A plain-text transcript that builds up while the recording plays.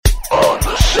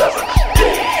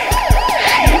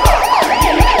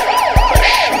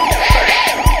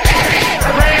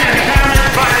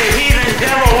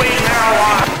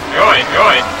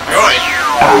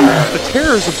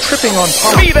fears of tripping on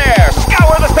pop. Be there!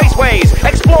 Scour the spaceways!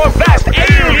 Explore vast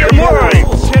alien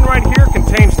worlds! Tin right here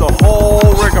contains the whole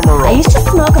rigmarole. I used to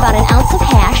smoke about an ounce of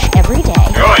hash every day.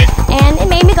 Good. And it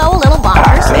made me go a little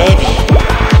bonkers. Maybe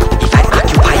if I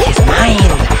occupy his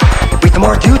mind with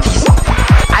more duties,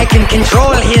 I can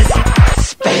control his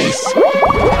space.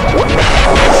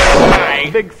 Hi.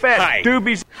 Big fat Hi.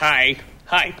 doobies. Hi.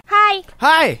 Hi. Hi.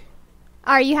 Hi.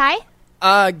 Are you high?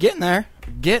 Getting there.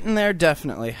 Getting there,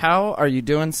 definitely. How are you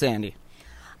doing, Sandy?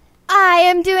 I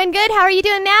am doing good. How are you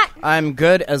doing, Matt? I'm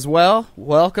good as well.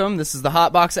 Welcome. This is the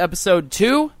Hotbox episode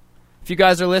 2. If you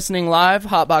guys are listening live,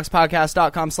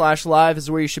 hotboxpodcast.com/live is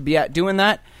where you should be at doing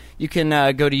that. You can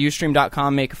go to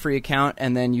ustream.com, make a free account,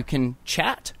 and then you can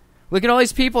chat. Look at all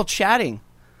these people chatting.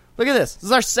 Look at this. This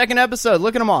is our second episode.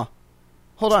 Look at them all.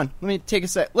 Hold on. Let me take a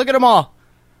sec. Look at them all.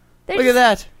 They're Look at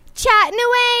that. chatting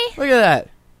away. Look at that.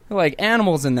 They're like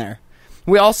animals in there.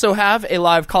 We also have a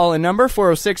live call-in number,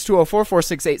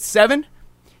 406-204-4687.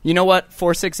 You know what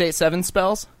 4687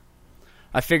 spells?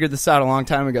 I figured this out a long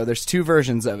time ago. There's 2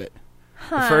 versions of it.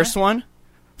 The first one,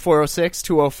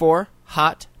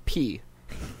 406-204-HOT-P.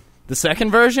 The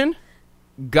second version,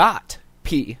 GOT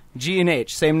P. G and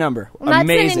H, same number. Well,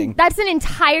 Amazing. That's an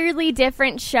entirely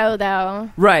different show, though.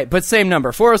 Right, but same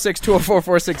number,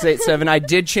 406-204-4687. I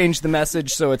did change the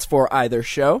message so it's for either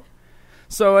show.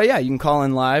 So, yeah, you can call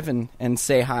in live and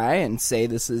say hi and say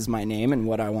this is my name and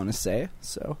what I want to say.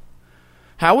 So,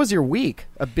 how was your week?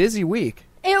 A busy week.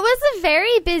 It was a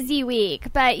very busy week,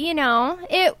 but, you know,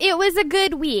 it was a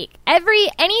good week.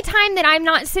 Any time that I'm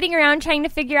not sitting around trying to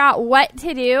figure out what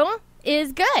to do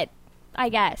is good, I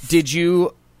guess. Did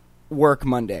you work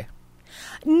Monday?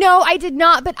 No, I did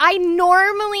not, but I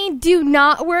normally do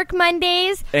not work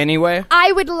Mondays. Anyway?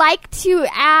 I would like to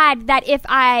add that if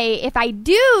I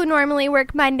do normally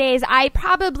work Mondays, I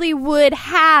probably would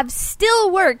have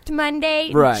still worked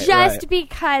Monday. Right, just right.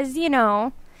 because, you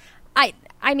know,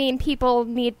 I mean, people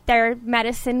need their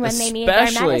medicine when they need their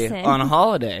medicine. Especially on a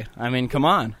holiday. I mean, come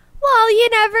on. Well, you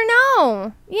never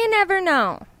know. You never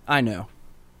know. I know.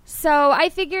 So I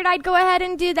figured I'd go ahead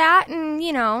and do that, and,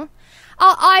 you know,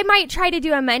 I might try to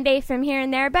do a Monday from here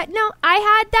and there, but no, I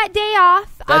had that day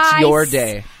off. That's your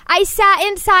day. I sat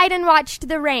inside and watched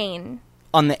the rain.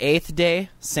 On the 8th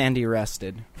day, Sandy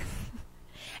rested.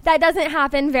 That doesn't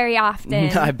happen very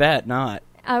often. I bet not.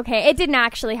 Okay, it didn't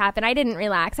actually happen. I didn't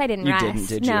relax. I didn't rest. You didn't,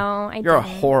 did you? No, I You're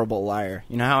didn't. a horrible liar.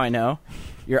 You know how I know?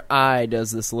 Your eye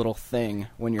does this little thing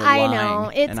when you're lying. I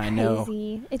know. It's and I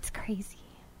crazy. know. It's crazy.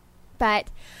 But,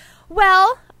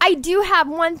 well, I do have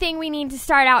one thing we need to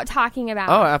start out talking about.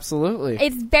 Oh, absolutely.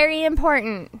 It's very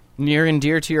important. Near and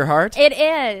dear to your heart? It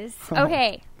is.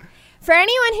 Okay. For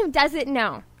anyone who doesn't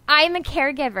know, I'm a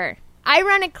caregiver. I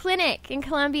run a clinic in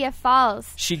Columbia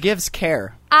Falls. She gives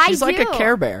care. I She's like do. a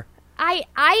Care Bear.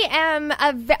 I'm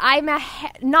a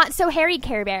not so hairy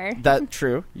Care Bear. That's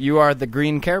true. You are the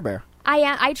green Care Bear.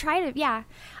 I try to, yeah.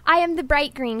 I am the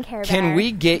bright green Care Bear. Can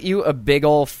we get you a big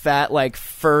old fat, like,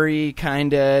 furry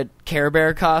kind of Care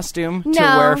Bear costume to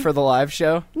No. wear for the live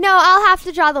show? No, I'll have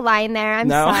to draw the line there. I'm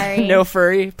No? sorry. No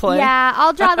furry play? Yeah,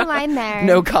 I'll draw the line there.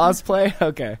 No cosplay?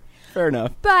 Okay. Fair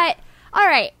enough. But, all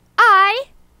right, I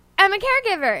am a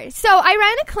caregiver. So I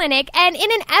run a clinic, and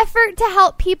in an effort to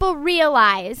help people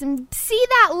realize and see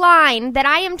that line that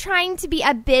I am trying to be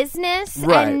a business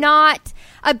Right. and not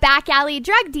a back alley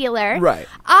drug dealer, Right.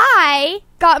 I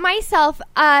got myself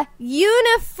a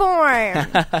uniform.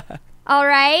 All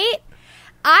right?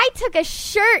 I took a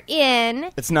shirt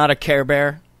in. It's not a Care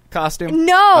Bear costume?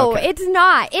 No, Okay. it's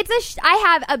not. I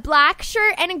have a black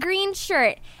shirt and a green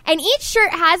shirt. And each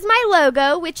shirt has my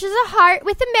logo, which is a heart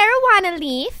with a marijuana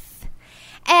leaf.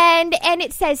 And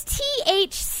it says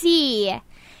THC.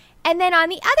 And then on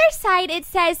the other side, it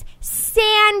says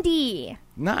Sandy.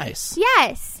 Nice.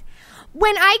 Yes.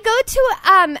 When I go to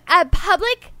a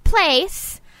public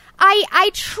place, I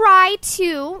try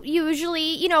to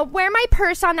usually, you know, wear my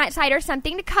purse on that side or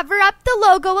something to cover up the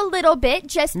logo a little bit,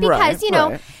 just because, Right, you know,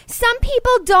 right. some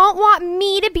people don't want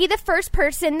me to be the first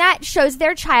person that shows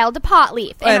their child a pot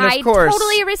leaf. And of I course,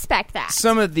 totally respect that.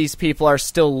 Some of these people are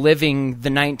still living the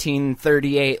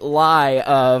 1938 lie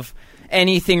of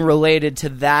anything related to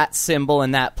that symbol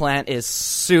and that plant is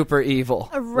super evil.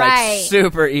 Right. Like,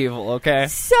 super evil, okay?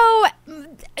 So,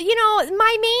 you know,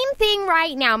 my main thing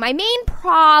right now, my main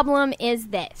problem is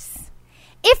this.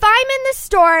 If I'm in the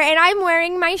store and I'm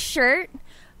wearing my shirt,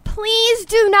 please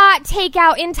do not take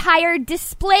out entire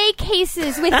display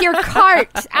cases with your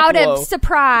cart out Whoa. of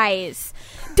surprise.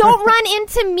 Don't run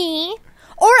into me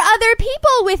or other people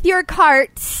with your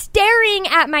cart staring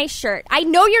at my shirt. I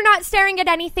know you're not staring at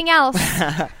anything else.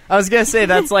 I was going to say,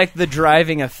 that's like the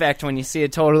driving effect when you see a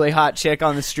totally hot chick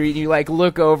on the street and you like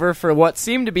look over for what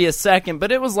seemed to be a second,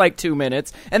 but it was like 2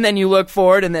 minutes, and then you look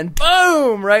forward and then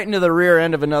boom, right into the rear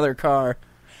end of another car.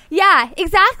 Yeah,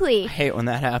 exactly. I hate when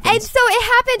that happens. And so it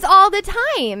happens all the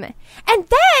time. And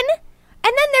then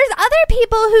there's other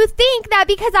people who think that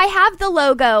because I have the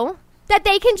logo, that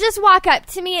they can just walk up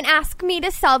to me and ask me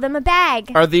to sell them a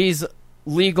bag. Are these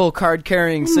legal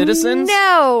card-carrying citizens?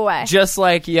 No. Just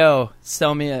like, yo,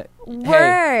 sell me a... Word.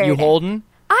 Hey, you holding?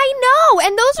 I know,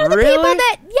 and those are the Really? people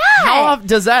that, yeah. How often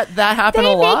does that happen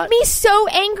They a lot? make me so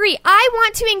angry. I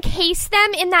want to encase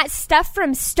them in that stuff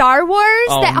from Star Wars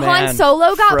that Han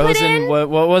Solo got Frozen, put in. What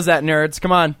was that, nerds?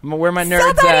 Come on, where are my nerds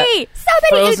Somebody! at?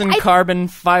 Frozen carbon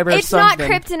fiber It's something. not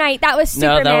kryptonite. That was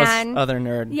Superman. No, that was other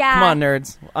nerd. Yeah. Come on,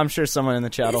 nerds. I'm sure someone in the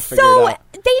chat will figure So it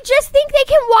out. they just think they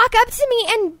can walk up to me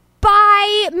and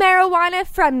buy marijuana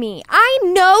from me. I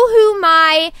know who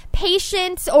my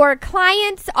patients or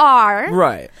clients are.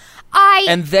 Right.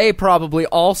 And they probably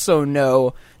also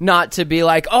know not to be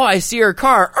like, oh, I see your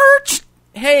car.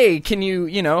 Hey, can you,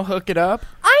 hook it up?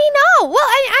 I know. Well,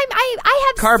 I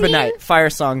have Carbonite. seen... Fire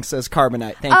Song says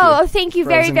Carbonite. Thank you. Oh, thank you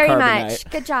very, Frozen very Carbonite. much.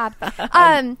 Good job.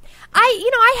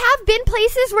 I have been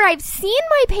places where I've seen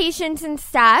my patients and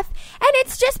stuff, and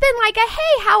it's just been like a,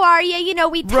 hey, how are you?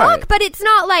 We talk, Right. but it's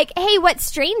not like, hey, what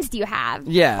strains do you have?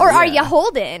 Yeah, Or are yeah. you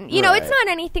holding? Right. It's not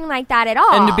anything like that at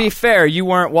all. And to be fair, you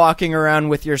weren't walking around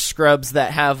with your scrubs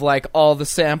that have like all the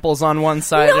samples on one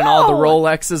side and all the No.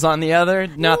 Rolexes on the other.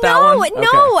 Not that one.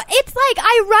 No, Okay. it's like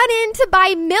I run in to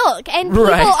buy milk, and people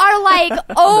Right. are like,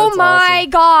 oh That's my awesome.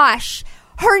 gosh,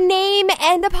 her name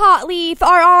and the pot leaf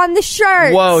are on the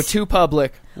shirt. Whoa, too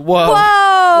public. Whoa. Whoa.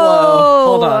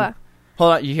 Whoa.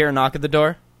 Hold on. You hear a knock at the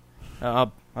door?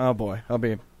 Oh boy. I'll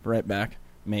be right back.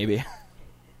 Maybe.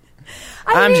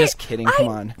 I'm just kidding. Come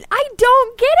on. I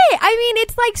don't get it. I mean,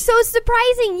 it's like so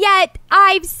surprising, yet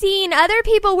I've seen other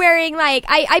people wearing, like,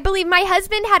 I believe my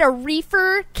husband had a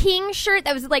Reefer King shirt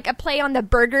that was like a play on the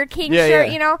Burger King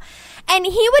shirt, yeah. And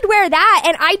he would wear that,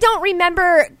 and I don't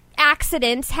remember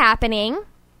accidents happening.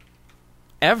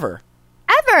 Ever.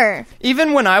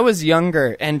 Even when I was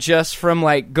younger and just from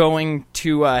like going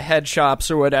to head shops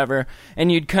or whatever,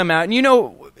 and you'd come out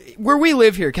and where we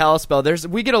live here, Kalispell,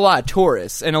 we get a lot of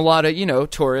tourists and a lot of,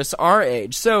 tourists our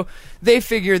age. So they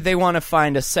figured they want to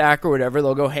find a sack or whatever.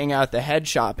 They'll go hang out at the head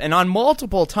shop. And on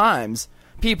multiple times,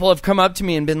 people have come up to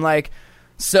me and been like,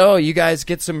 so you guys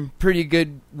get some pretty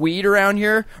good weed around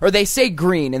here? Or they say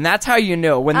green, and that's how you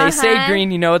know. When they say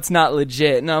green, it's not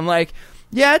legit. And I'm like,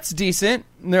 yeah, it's decent.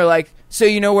 And they're like, so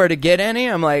you know where to get any?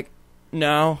 I'm like,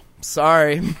 no,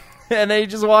 sorry. And they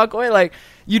just walk away. Like,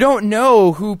 you don't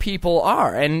know who people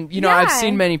are. And, I've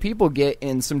seen many people get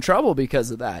in some trouble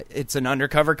because of that. It's an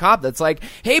undercover cop that's like,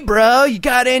 hey, bro, you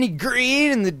got any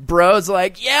green? And the bro's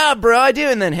like, yeah, bro, I do.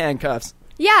 And then handcuffs.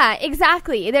 Yeah,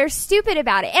 exactly. They're stupid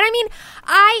about it. And I mean,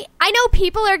 I know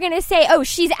people are going to say, oh,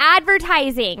 she's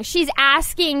advertising. She's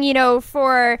asking,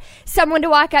 for someone to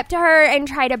walk up to her and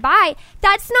try to buy.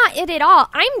 That's not it at all.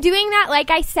 I'm doing that, like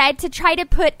I said, to try to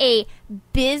put a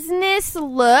business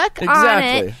look on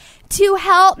it to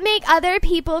help make other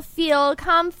people feel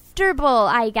comfortable,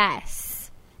 I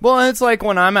guess. Well, it's like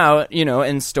when I'm out,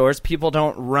 in stores, people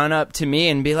don't run up to me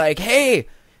and be like, hey,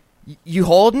 you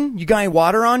holding? You got any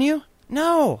water on you?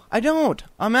 No, I don't.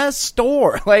 I'm at a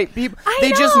store. Like, people,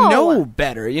 they just know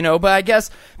better, But I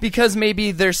guess because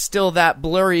maybe there's still that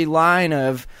blurry line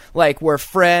of, like, we're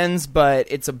friends, but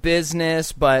it's a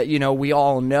business, but, we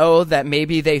all know that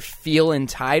maybe they feel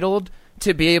entitled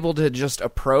to be able to just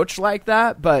approach like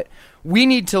that. But we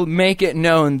need to make it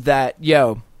known that,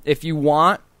 if you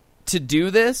want to do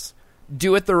this,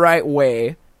 do it the right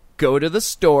way. Go to the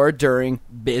store during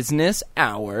business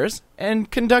hours and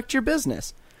conduct your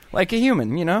business. Like a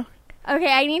human, Okay,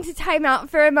 I need to time out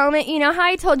for a moment. You know how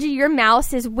I told you your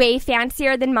mouse is way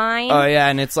fancier than mine? Oh, yeah,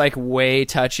 and it's, like, way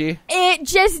touchy? It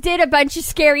just did a bunch of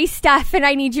scary stuff, and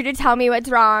I need you to tell me what's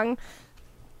wrong.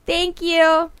 Thank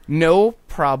you. No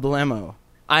problemo.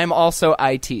 I'm also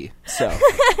IT, so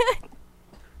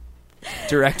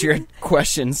direct your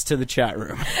questions to the chat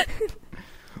room.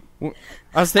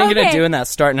 I was thinking of doing that,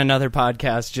 starting another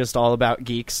podcast just all about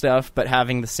geek stuff, but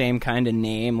having the same kind of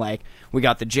name. Like, we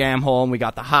got the Jam Hole and we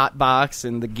got the Hot Box,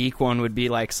 and the geek one would be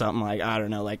like something like, I don't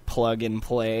know, like Plug and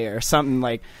Play or something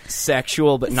like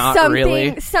sexual, but not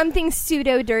really. Something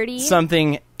pseudo-dirty.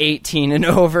 Something 18 and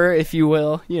over, if you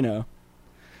will,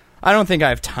 I don't think I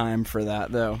have time for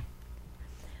that, though.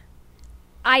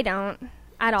 I don't.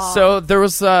 at all. So there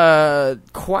was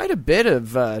quite a bit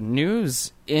of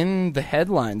news in the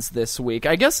headlines this week.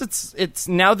 I guess it's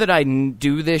now that I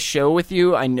do this show with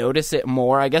you, I notice it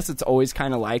more. I guess it's always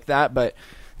kind of like that, but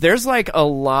there's like a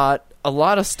lot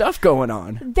of stuff going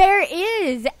on. There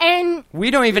is, and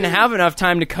we don't even have enough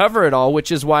time to cover it all,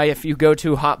 which is why if you go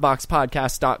to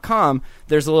hotboxpodcast.com,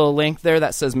 there's a little link there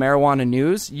that says marijuana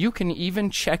news. You can even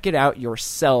check it out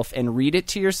yourself and read it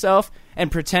to yourself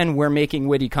and pretend we're making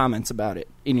witty comments about it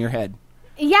in your head.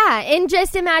 yeah, and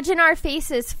just imagine our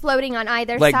faces floating on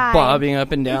either Like side. bobbing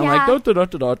up and down, Yeah. like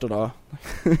da-da-da-da-da-da.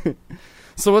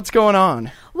 So what's going on?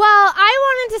 Well, I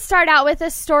wanted to start out with a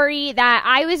story that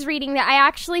I was reading that I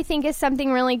actually think is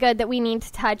something really good that we need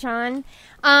to touch on.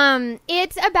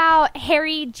 It's about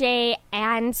Harry J.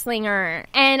 Anslinger,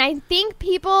 and I think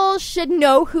people should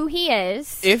know who he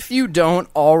is. If you don't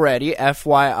already,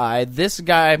 FYI, this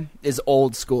guy is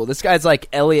old school. This guy's like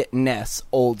Elliot Ness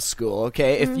old school,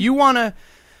 okay? If you want to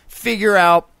figure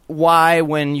out why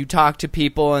when you talk to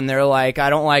people and they're like, I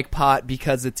don't like pot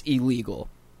because it's illegal,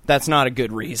 that's not a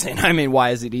good reason. I mean, why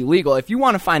is it illegal? If you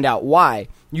want to find out why,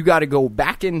 you got to go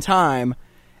back in time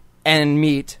and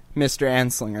meet Mr.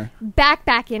 Anslinger.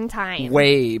 Back in time.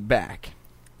 Way back.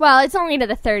 Well, it's only to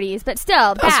the 30s, but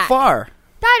still, That's back. far.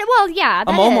 Yeah,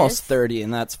 I'm that almost is. 30,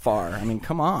 and that's far. I mean,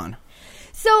 come on.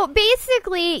 So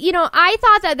basically, I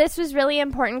thought that this was really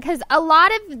important because a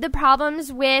lot of the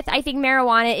problems with, I think,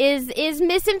 marijuana is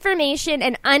misinformation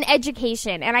and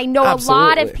uneducation. And I know a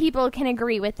lot of Absolutely. people can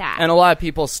agree with that. And a lot of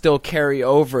people still carry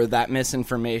over that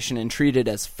misinformation and treat it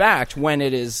as fact when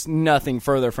it is nothing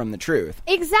further from the truth.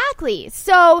 Exactly.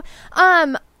 So,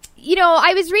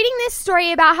 I was reading this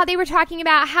story about how they were talking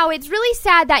about how it's really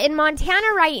sad that in Montana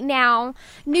right now,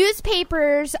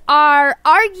 newspapers are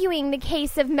arguing the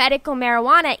case of medical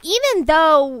marijuana, even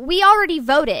though we already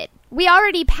voted. We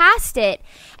already passed it.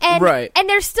 And, Right. and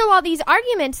there's still all these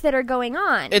arguments that are going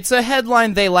on. It's a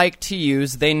headline they like to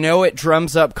use. They know it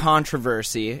drums up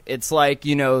controversy. It's like,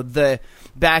 the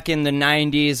back in the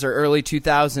 90s or early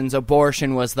 2000s,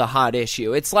 abortion was the hot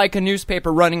issue. It's like a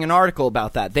newspaper running an article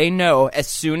about that. They know as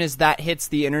soon as that hits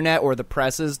the internet or the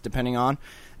presses, depending on,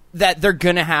 that they're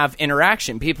going to have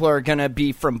interaction. People are going to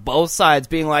be from both sides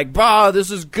being like, bah, this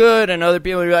is good, and other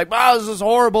people are like, bah, this is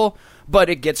horrible. But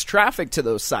it gets traffic to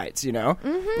those sites, Mm-hmm.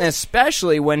 And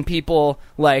especially when people,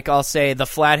 like, I'll say, the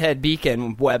Flathead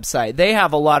Beacon website, they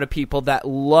have a lot of people that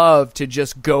love to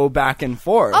just go back and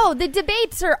forth. Oh, the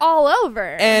debates are all over.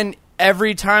 And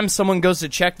every time someone goes to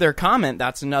check their comment,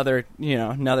 that's another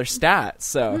stat.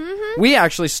 So we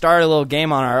actually started a little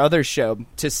game on our other show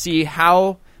to see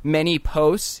how many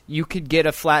posts you could get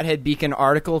a Flathead Beacon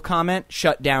article comment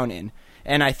shut down in.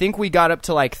 And I think we got up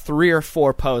to like 3 or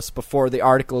 4 posts before the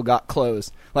article got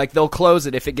closed. Like, they'll close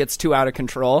it if it gets too out of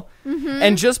control.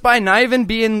 And just by not even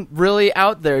being really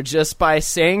out there, just by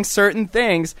saying certain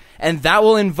things, and that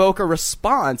will invoke a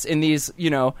response in these,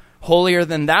 holier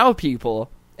than thou people.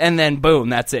 And then, boom,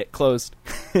 that's it. Closed.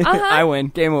 I win.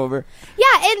 Game over.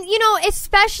 Yeah, and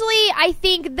especially I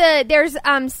think there's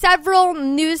several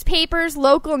newspapers,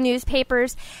 local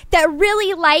newspapers, that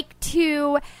really like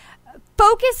to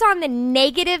focus on the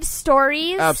negative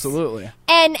stories. Absolutely.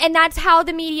 And that's how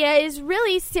the media is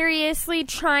really seriously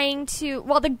trying to,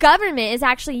 the government is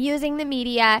actually using the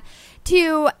media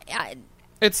to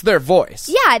It's their voice.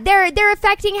 yeah, they're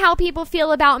affecting how people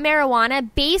feel about marijuana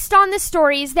based on the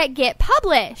stories that get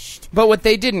published. But what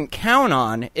they didn't count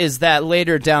on is that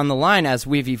later down the line, as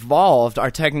we've evolved our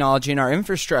technology and our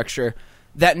infrastructure,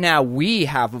 that now we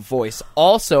have a voice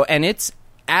also, and it's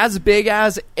as big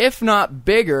as, if not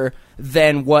bigger,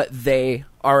 than what they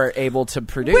are able to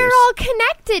produce. We're all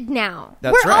connected now.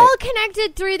 That's We're right. all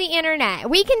connected through the internet.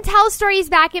 We can tell stories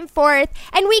back and forth,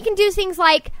 and we can do things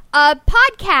like a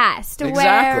podcast where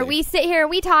Exactly. we sit here and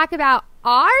we talk about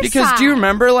our Because side. do you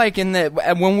remember, like,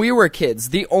 when we were kids,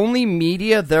 the only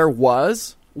media there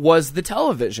was the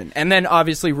television, and then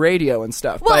obviously radio and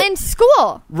stuff. Well, but, in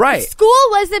school. Right. School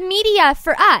was the media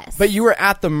for us. but you were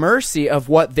at the mercy of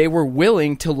what they were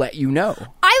willing to let you know.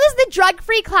 I was the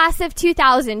drug-free class of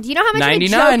 2000. Do you know how much of a 99,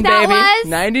 joke that baby. was?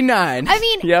 99. I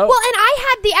mean, Yep. well, and I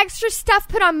had the extra stuff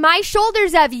put on my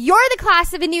shoulders of, you're the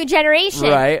class of a new generation.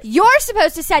 Right. You're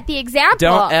supposed to set the example.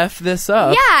 Don't F this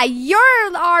up. Yeah,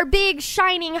 you're our big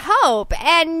shining hope.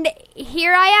 And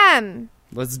here I am.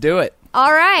 Let's do it.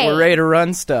 All right. We're ready to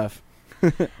run stuff. They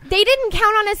didn't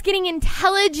count on us getting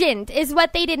intelligent, is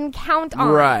what they didn't count on.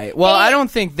 Right. Well, They- I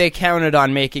don't think they counted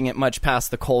on making it much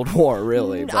past the Cold War,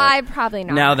 really. But I probably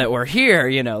not. now that we're here,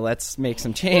 let's make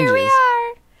some changes. Here we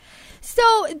are.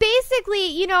 So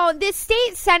basically, this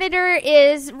state senator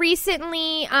is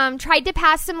recently tried to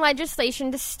pass some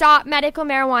legislation to stop medical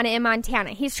marijuana in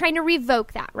Montana. He's trying to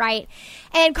revoke that, right?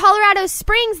 And Colorado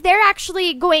Springs, they're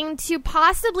actually going to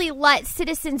possibly let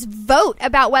citizens vote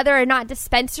about whether or not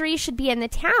dispensaries should be in the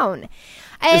town.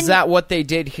 And is that what they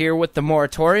did here with the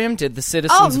moratorium? Did the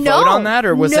citizens vote on that,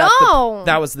 or was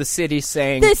that was the city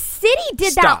saying the city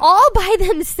did stop? That all by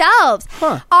themselves?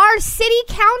 Huh. Our city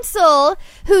council,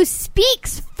 who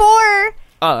speaks for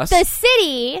us, the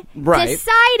city, right,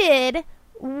 decided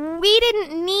we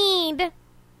didn't need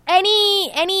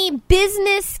any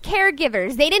business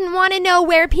caregivers. They didn't want to know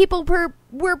where people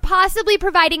were possibly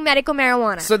providing medical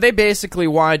marijuana. So they basically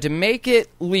wanted to make it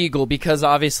legal because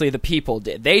obviously the people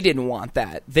did. They didn't want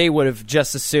that. They would have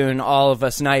just as soon all of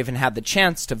us not even had the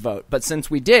chance to vote. But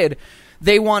since we did,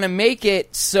 they want to make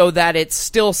it so that it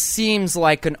still seems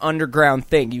like an underground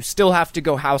thing. You still have to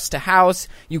go house to house.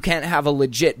 You can't have a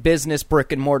legit business,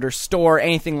 brick and mortar store,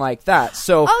 anything like that.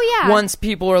 So once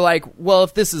people are like, well,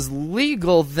 if this is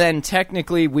legal, then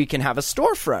technically we can have a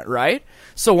storefront, right?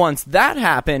 So once that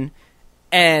happened,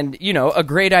 and, a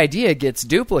great idea gets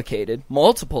duplicated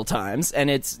multiple times, and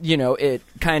it's, it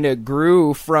kind of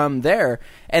grew from there,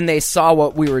 and they saw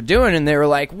what we were doing, and they were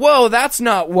like, whoa, that's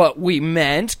not what we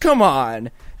meant, come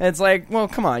on. And it's like, well,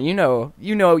 come on, you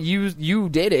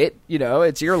did it,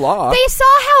 it's your law. They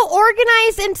saw how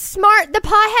organized and smart the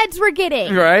potheads were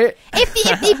getting. Right?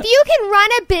 If you can run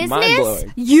a business,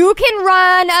 you can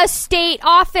run a state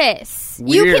office.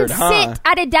 Weird, you can sit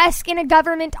at a desk in a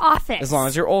government office. As long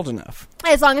as you're old enough.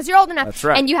 As long as you're old enough. That's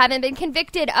right. And you haven't been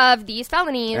convicted of these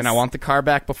felonies. And I want the car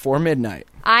back before midnight.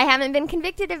 I haven't been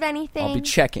convicted of anything. I'll be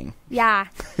checking. Yeah.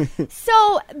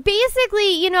 So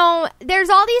basically, there's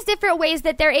all these different ways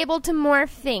that they're able to morph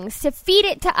things to feed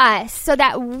it to us so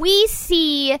that we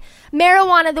see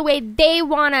marijuana the way they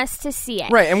want us to see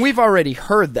it. Right, and we've already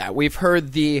heard that. We've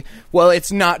heard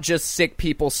it's not just sick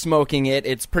people smoking it,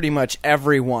 it's pretty much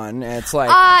everyone. And it's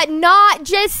like... not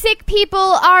just sick people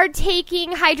are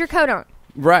taking hydrocodone.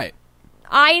 Right.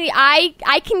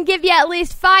 I can give you at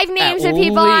least 5 names of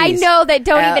people I know that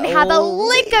don't even have a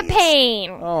lick of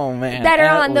pain. Oh, man. That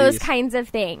are on those kinds of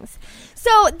things. So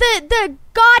the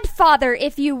godfather,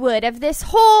 if you would, of this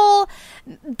whole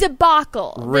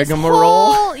debacle.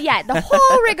 Rigmarole? The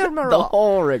whole rigmarole. The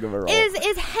whole rigmarole.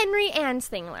 Is Henry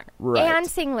Anslinger. Right.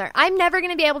 Anslinger. I'm never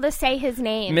going to be able to say his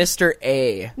name. Mr.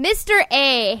 A. Mr.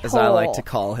 A. As I like to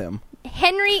call him.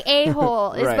 Henry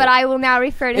A-hole is Right. what I will now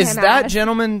refer to him as. Is that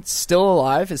gentleman still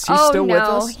alive? Is he still with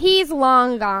us? He's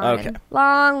long gone. Okay.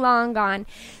 Long gone.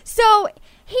 So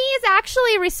he is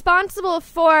actually responsible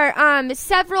for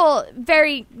several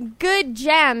very good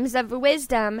gems of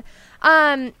wisdom.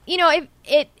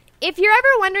 If you're ever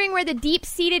wondering where the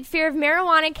deep-seated fear of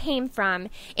marijuana came from,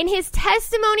 in his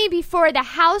testimony before the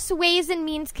House Ways and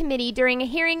Means Committee during a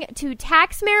hearing to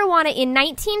tax marijuana in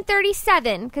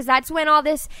 1937, because that's when all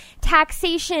this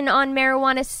taxation on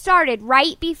marijuana started,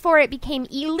 right before it became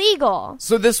illegal.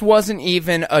 So this wasn't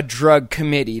even a drug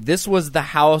committee. This was the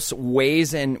House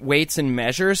Weights and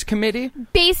Measures Committee?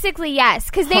 Basically,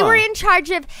 yes, because they were in charge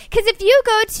of... Because if you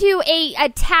go to a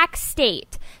tax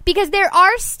state... Because there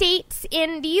are states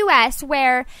in the U.S.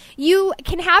 where you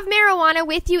can have marijuana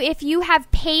with you if you have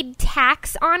paid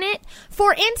tax on it.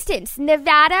 For instance,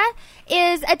 Nevada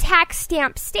is a tax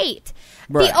stamp state.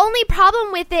 Right. The only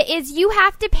problem with it is you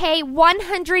have to pay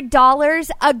 $100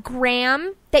 a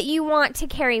gram that you want to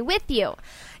carry with you.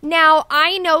 Now,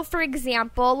 I know, for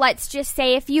example, let's just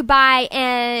say if you buy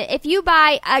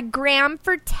a gram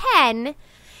for 10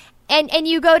 and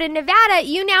you go to Nevada,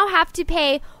 you now have to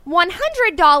pay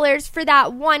 $100 for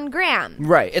that 1 gram.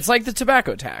 Right. It's like the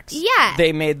tobacco tax. Yeah.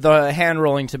 They made the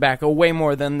hand-rolling tobacco way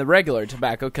more than the regular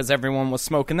tobacco because everyone was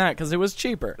smoking that because it was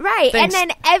cheaper. Right. Thanks. And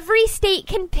then every state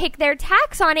can pick their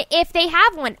tax on it if they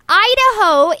have one.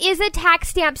 Idaho is a tax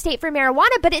stamp state for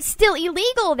marijuana, but it's still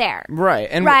illegal there. Right.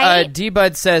 And right?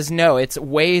 D-Bud says no, it's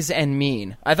Ways and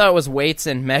Mean. I thought it was Weights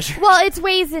and Measures. Well, it's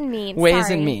Ways and Mean. Ways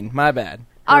Sorry. and Mean. My bad.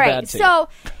 All right. So,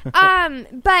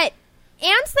 but...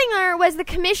 Anslinger was the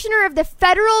commissioner of the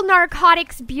Federal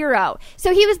Narcotics Bureau.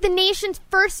 So he was the nation's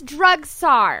first drug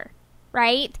czar,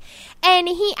 right? And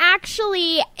he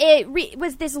actually,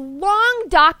 was this long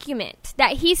document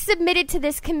that he submitted to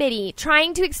this committee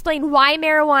trying to explain why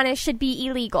marijuana should be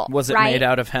illegal. Was it made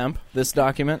out of hemp, this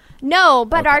document? No,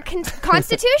 but our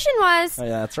Constitution was. Oh,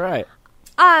 yeah, that's right.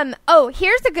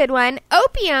 Here's a good one.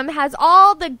 Opium has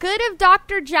all the good of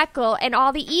Dr. Jekyll and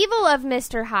all the evil of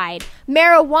Mr. Hyde.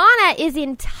 Marijuana is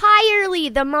entirely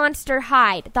the Monster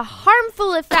Hyde, the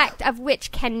harmful effect of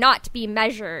which cannot be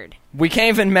measured. We can't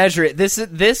even measure it.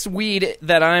 This weed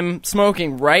that I'm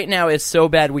smoking right now is so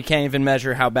bad we can't even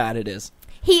measure how bad it is.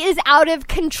 He is out of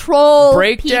control.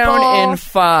 Breakdown people. in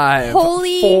 5,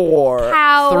 Holy 4,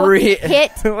 cow, 3.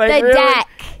 hit Like, the really? deck.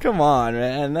 Come on,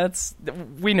 man.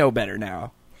 We know better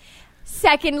now.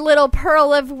 Second little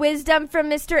pearl of wisdom from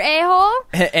Mr.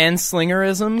 A-hole. And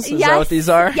slingerisms? Is Yes, that what these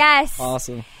are? yes.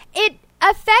 Awesome. It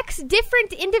affects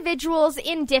different individuals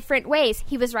in different ways.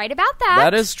 He was right about that.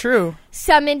 That is true.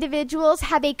 Some individuals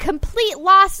have a complete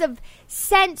loss of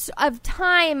sense of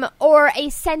time or a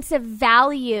sense of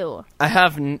value. I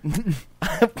have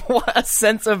what, a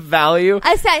sense of value?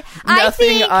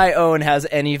 Nothing I own has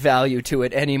any value to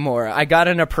it anymore. I got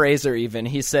an appraiser even.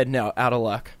 He said no, out of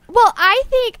luck. Well, I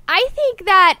think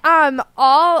that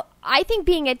I think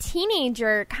being a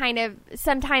teenager kind of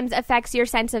sometimes affects your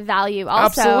sense of value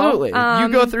also. Absolutely. You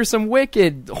go through some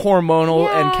wicked hormonal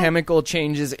Yeah. and chemical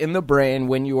changes in the brain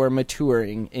when you are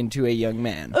maturing into a young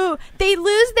man. Ooh, they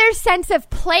lose their sense of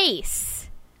place.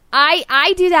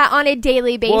 I do that on a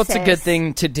daily basis. Well, it's a good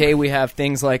thing today we have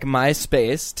things like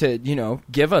MySpace to,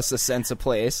 give us a sense of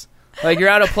place. Like, you're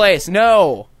out of place.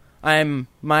 No, I'm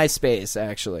MySpace,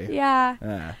 actually.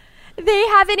 Yeah. They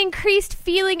have an increased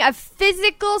feeling of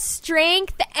physical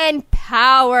strength and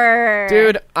power.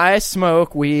 Dude, I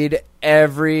smoke weed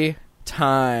every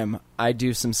time I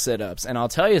do some sit-ups. And I'll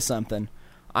tell you something.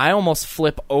 I almost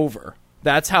flip over.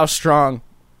 That's how strong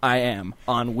I am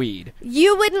on weed.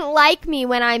 You wouldn't like me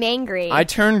when I'm angry. I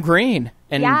turn green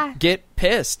and get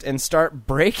pissed and start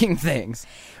breaking things.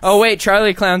 Oh, wait,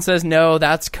 Charlie Clown says, no,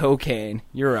 that's cocaine.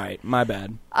 You're right. My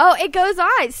bad. Oh, it goes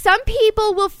on. Some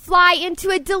people will fly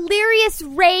into a delirious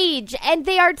rage, and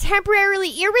they are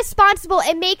temporarily irresponsible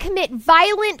and may commit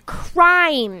violent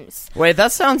crimes. Wait,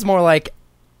 that sounds more like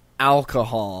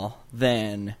alcohol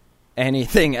than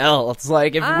anything else.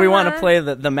 Like, if we want to play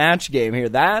the match game here,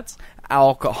 that's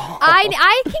alcohol.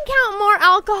 I can count more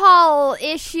alcohol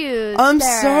issues. I'm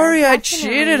there, sorry I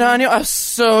definitely. cheated on you. I was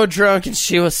so drunk and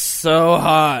she was so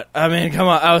hot. I mean, come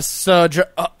on. I was so drunk.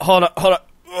 Hold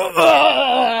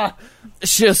on.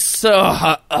 She was so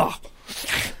hot.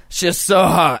 She was so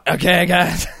hot. Okay,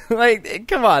 guys. Like,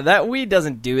 come on. That weed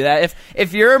doesn't do that.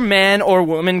 If your man or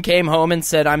woman came home and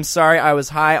said, I'm sorry, I was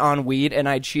high on weed and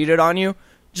I cheated on you,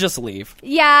 just leave.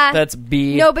 Yeah. That's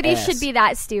BS. Nobody should be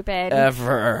that stupid.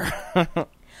 Ever.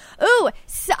 Ooh,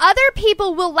 so other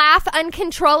people will laugh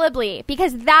uncontrollably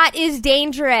because that is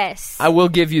dangerous. I will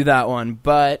give you that one,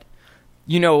 but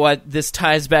you know what? This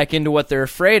ties back into what they're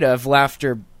afraid of,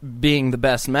 laughter being the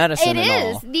best medicine It and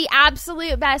is all. the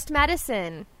absolute best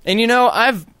medicine. And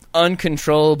I've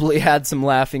uncontrollably had some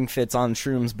laughing fits on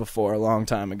shrooms before a long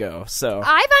time ago, so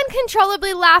I've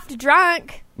uncontrollably laughed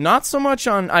drunk. not so much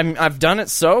on I've done it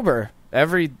sober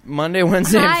every Monday,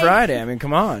 Wednesday, and Friday. I mean,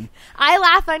 come on. I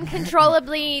laugh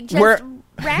uncontrollably just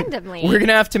randomly. We're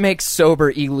gonna have to make sober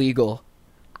illegal.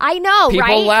 I know, People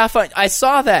right? laugh. I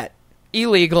saw that.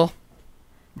 Illegal.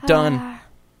 Done.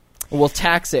 We'll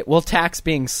tax it. We'll tax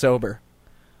being sober.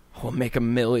 We'll make $1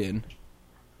 million.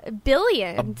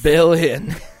 Billions. $1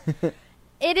 billion.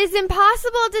 It is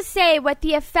impossible to say what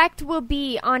the effect will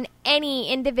be on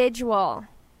any individual.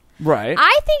 Right.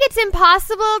 I think it's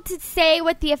impossible to say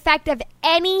what the effect of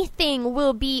anything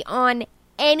will be on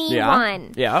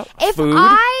anyone. Yeah. If Food.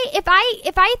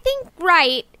 I think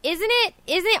right, isn't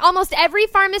it almost every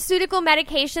pharmaceutical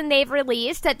medication they've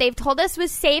released that they've told us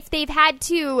was safe, they've had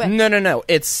to No.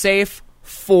 It's safe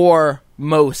for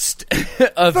most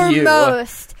of for you.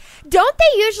 most. Don't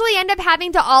they usually end up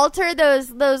having to alter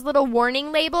those little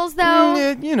warning labels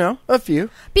though? A few.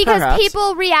 Because perhaps.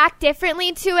 people react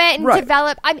differently to it and Right.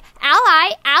 develop.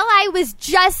 Ally was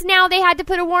just now they had to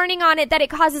put a warning on it that it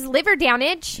causes liver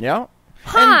damage. Yeah.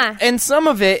 Huh. And some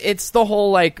of it's the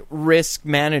whole risk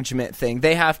management thing.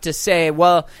 They have to say,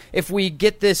 well, if we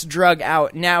get this drug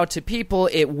out now to people,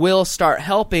 it will start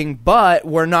helping, but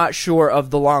we're not sure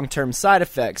of the long-term side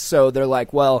effects. So they're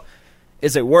like, well,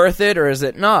 is it worth it or is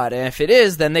it not? And if it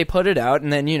is, then they put it out,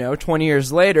 and then 20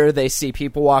 years later, they see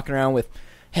people walking around with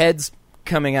heads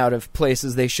coming out of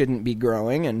places they shouldn't be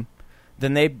growing, and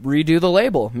then they redo the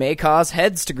label. May cause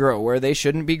heads to grow where they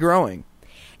shouldn't be growing.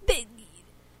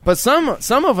 But some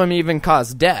of them even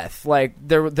cause death. Like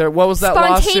there what was that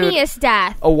Spontaneous lawsuit?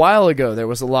 death. A while ago, there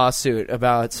was a lawsuit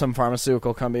about some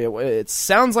pharmaceutical company. It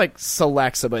sounds like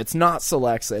Celexa, but it's not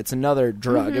Celexa. It's another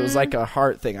drug. It was like a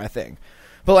heart thing, I think.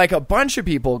 But a bunch of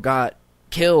people got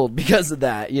killed because of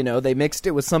that. You know, they mixed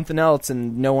it with something else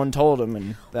and no one told them.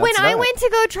 And that's when I that. went to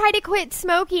go try to quit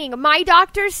smoking, my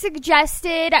doctor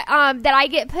suggested that I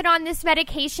get put on this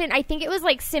medication. I think it was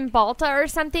like Cymbalta or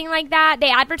something like that. They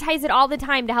advertise it all the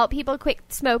time to help people quit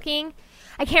smoking.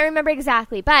 I can't remember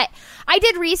exactly, but I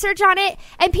did research on it,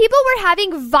 and people were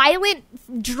having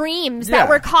violent dreams that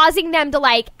were causing them to,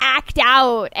 like, act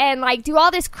out and, like, do all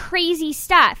this crazy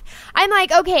stuff. I'm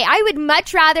like, okay, I would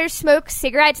much rather smoke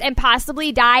cigarettes and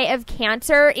possibly die of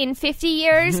cancer in 50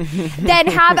 years than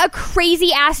have a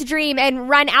crazy-ass dream and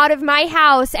run out of my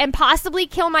house and possibly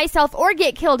kill myself or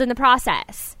get killed in the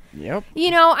process. Yep.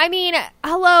 You know, I mean,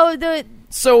 hello,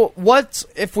 So what,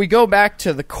 if we go back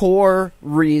to the core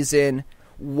reason,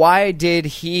 why did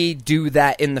he do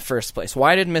that in the first place?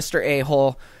 Why did Mr.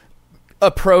 A-hole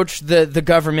approach the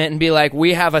government and be like,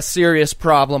 we have a serious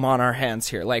problem on our hands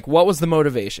here? Like, what was the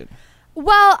motivation?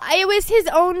 Well, it was his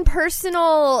own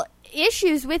personal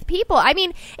issues with people. I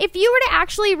mean, if you were to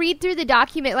actually read through the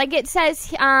document, like it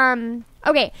says,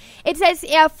 it says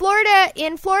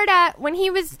in Florida, when he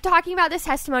was talking about this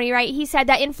testimony, right, he said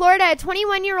that in Florida, a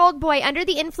 21-year-old boy under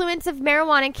the influence of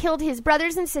marijuana killed his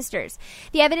brothers and sisters.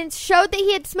 The evidence showed that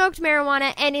he had smoked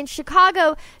marijuana, and in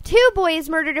Chicago, 2 boys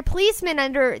murdered a policeman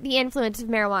under the influence of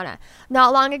marijuana.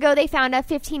 Not long ago, they found a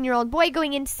 15-year-old boy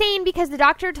going insane because the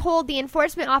doctor told the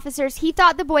enforcement officers he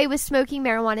thought the boy was smoking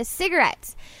marijuana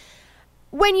cigarettes.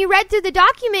 When you read through the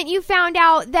document, you found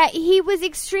out that he was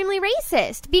extremely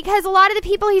racist because a lot of the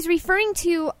people he's referring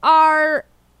to are...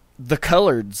 the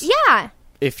coloreds. Yeah.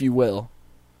 If you will.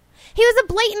 He was a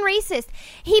blatant racist.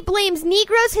 He blames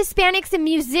Negroes, Hispanics, and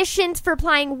musicians for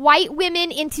applying white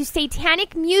women into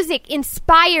satanic music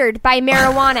inspired by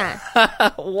marijuana.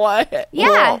 What?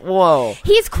 Yeah. Whoa.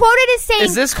 He's quoted as saying...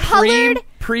 Is this colored...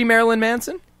 pre-Marilyn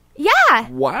Manson? Yeah.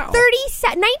 Wow.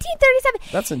 1937.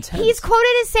 That's intense. He's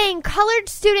quoted as saying colored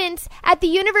students at the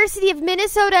University of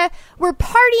Minnesota were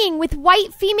partying with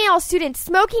white female students,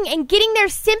 smoking and getting their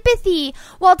sympathy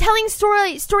while telling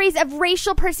stories of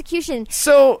racial persecution.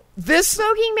 So this...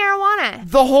 smoking marijuana.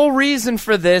 The whole reason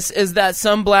for this is that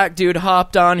some black dude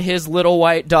hopped on his little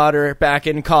white daughter back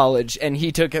in college and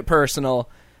he took it personal,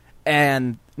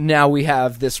 and now we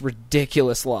have this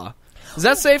ridiculous law. Is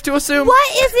that safe to assume?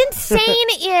 What is insane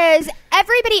is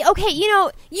everybody, okay, you know,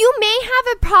 you may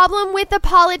have a problem with a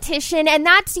politician, and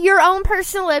that's your own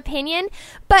personal opinion,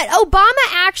 but Obama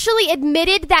actually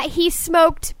admitted that he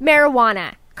smoked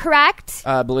marijuana, correct?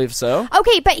 I believe so.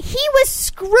 Okay, but he was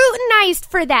scrutinized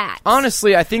for that.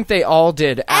 Honestly, I think they all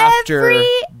did after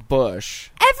Bush.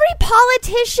 Every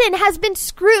politician has been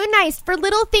scrutinized for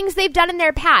little things they've done in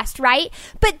their past, right?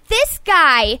 But this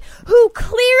guy, who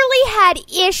clearly had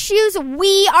issues,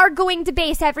 we are going to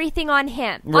base everything on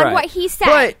him, on what he said.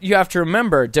 But you have to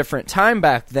remember, different time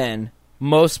back then,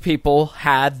 most people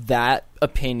had that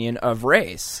opinion of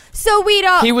race. So we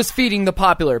don't... He was feeding the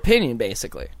popular opinion,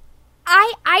 basically.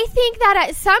 I think that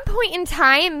at some point in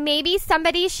time, maybe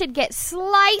somebody should get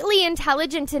slightly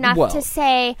intelligent enough to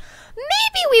say,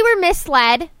 maybe we were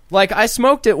misled. Like, I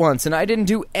smoked it once, and I didn't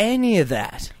do any of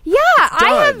that. Yeah,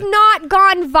 I have not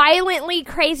gone violently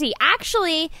crazy.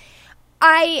 Actually,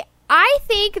 I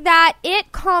think that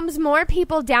it calms more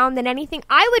people down than anything.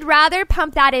 I would rather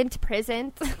pump that into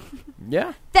prison.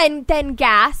 Yeah. Than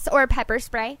gas or pepper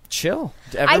spray. Chill.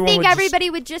 I think everybody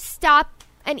would just stop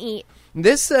and eat.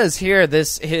 This says here,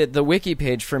 the wiki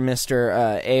page for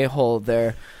Mr. A-hole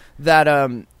there, that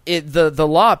the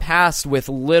law passed with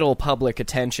little public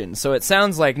attention. So it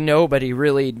sounds like nobody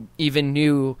really even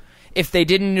knew. If they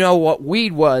didn't know what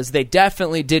weed was, they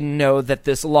definitely didn't know that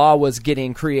this law was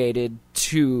getting created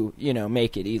to, you know,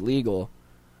 make it illegal.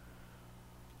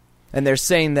 And they're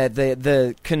saying that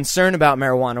the concern about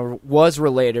marijuana was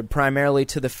related primarily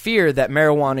to the fear that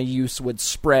marijuana use would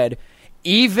spread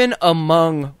even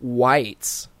among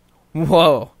whites.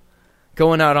 Whoa.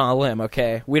 Going out on a limb,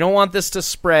 okay? We don't want this to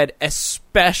spread,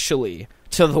 especially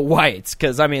to the whites,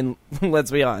 because, I mean, let's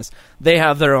be honest, they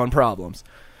have their own problems.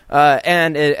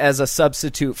 And as a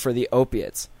substitute for the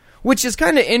opiates, which is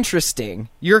kind of interesting.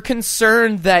 You're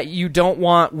concerned that you don't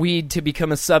want weed to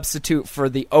become a substitute for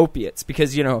the opiates,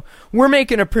 because, you know, we're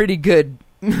making a pretty good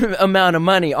amount of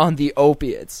money on the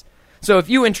opiates. So if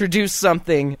you introduce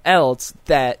something else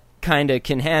that kind of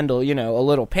can handle, you know, a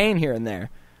little pain here and there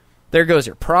goes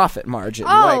your profit margin.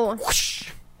 Oh. Like,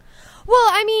 whoosh. Well,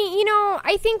 I mean, you know,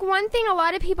 I think one thing a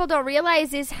lot of people don't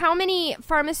realize is how many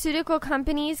pharmaceutical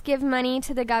companies give money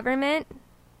to the government.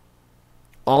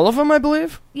 All of them, I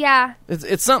believe? Yeah.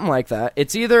 It's something like that.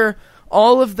 It's either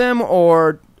all of them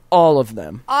or all of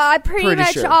them. Pretty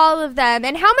much sure. all of them.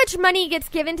 And how much money gets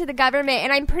given to the government.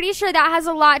 And I'm pretty sure that has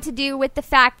a lot to do with the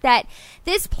fact that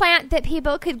this plant that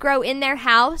people could grow in their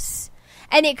house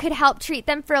and it could help treat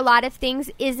them for a lot of things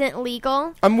isn't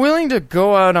legal. I'm willing to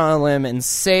go out on a limb and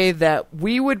say that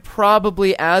we would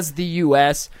probably, as the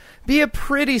U.S., be a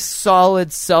pretty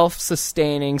solid,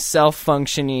 self-sustaining,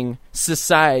 self-functioning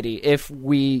society if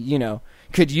we,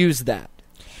 could use that.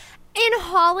 In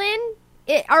Holland,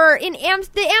 or in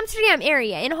the Amsterdam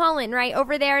area, in Holland, right,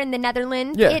 over there in the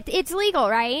Netherlands, it's legal,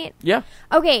 right? Yeah.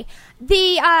 Okay,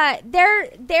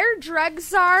 their drug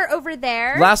czar over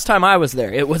there. Last time I was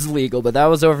there, it was legal, but that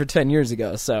was over 10 years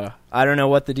ago, so I don't know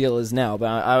what the deal is now, but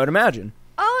I would imagine.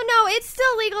 Oh, no, it's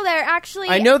still legal there, actually.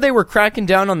 I know they were cracking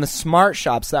down on the smart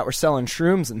shops that were selling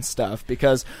shrooms and stuff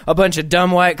because a bunch of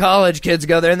dumb white college kids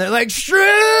go there and they're like,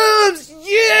 shrooms!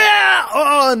 Yeah!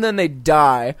 Oh, and then they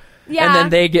die. Yeah. And then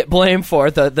they get blamed for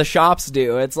it. The shops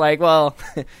do. It's like, well,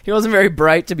 he wasn't very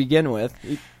bright to begin with.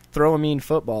 He'd throw a mean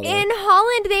football. Though. In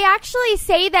Holland, they actually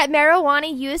say that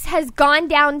marijuana use has gone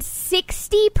down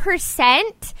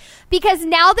 60% because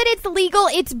now that it's legal,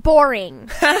 it's boring.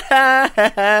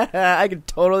 I could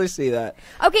totally see that.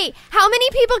 Okay, how many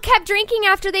people kept drinking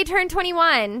after they turned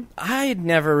 21? I had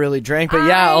never really drank, but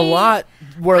yeah, a lot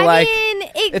were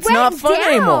it's went not fun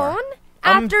down anymore.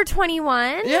 After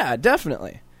 21? Yeah,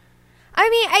 definitely.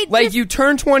 I mean, you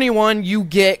turn 21, you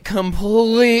get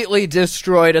completely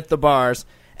destroyed at the bars,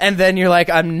 and then you're like,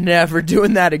 I'm never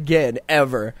doing that again,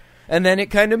 ever. And then it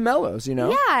kind of mellows,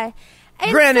 Yeah.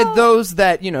 And granted, those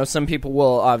that, some people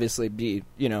will obviously be,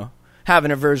 have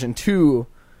an aversion to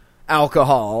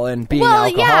alcohol and being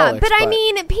alcoholics. Yeah, but I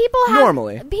mean, people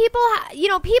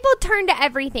turn to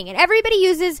everything, and everybody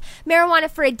uses marijuana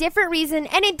for a different reason,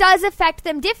 and it does affect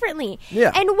them differently.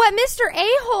 Yeah. And what Mr.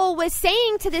 A-hole was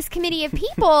saying to this committee of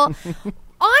people, honestly,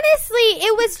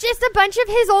 it was just a bunch of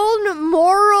his own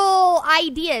moral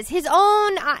ideas, his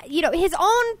own, his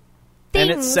own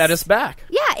things. And it set us back.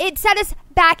 Yeah, it set us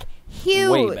back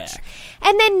huge. Way back.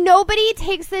 And then nobody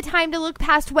takes the time to look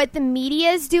past what the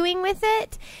media is doing with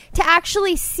it to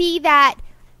actually see that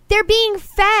they're being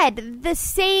fed the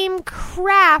same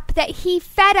crap that he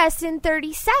fed us in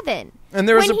 37. And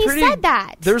there was said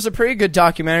that. There was a pretty good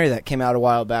documentary that came out a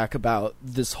while back about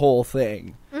this whole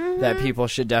thing that people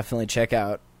should definitely check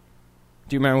out.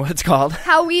 Do you remember what it's called?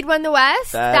 How Weed Won the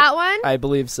West? That one? I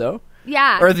believe so.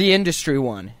 Yeah. Or the industry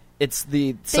one. It's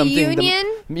the Union?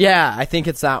 Yeah, I think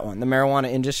it's that one. The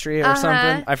marijuana industry or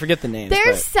something. I forget the names.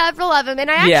 There's several of them, and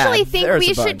I actually think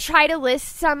we should try to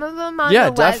list some of them on the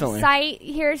website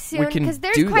here soon, because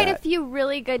there's quite a few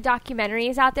really good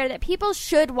documentaries out there that people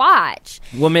should watch.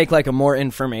 We'll make like a more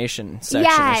information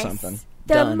section or something.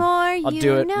 I'll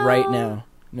do it right now.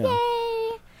 No.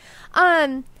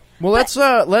 Yay! Well,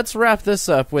 let's wrap this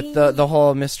up with the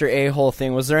whole Mr. A-hole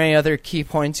thing. Was there any other key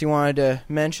points you wanted to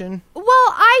mention?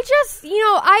 Well, I just,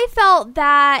 I felt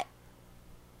that...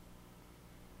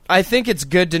 I think it's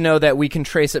good to know that we can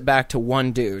trace it back to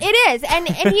one dude. It is, and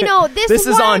this this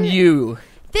is on you.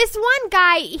 This one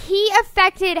guy, he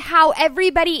affected how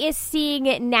everybody is seeing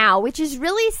it now, which is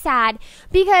really sad,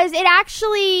 because it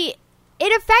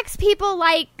affects people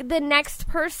like the next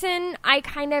person. I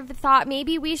kind of thought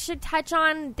maybe we should touch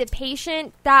on the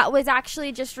patient that was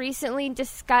actually just recently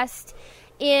discussed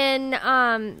in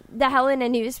the Helena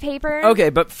newspaper. Okay,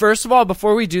 but first of all,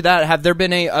 before we do that, have there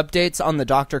been any updates on the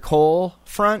Dr. Cole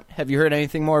front? Have you heard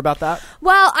anything more about that?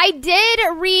 Well, I did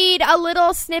read a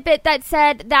little snippet that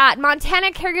said that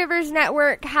Montana Caregivers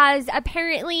Network has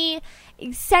apparently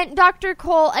sent Dr.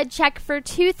 Cole a check for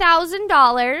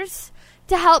 $2,000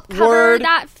 to help cover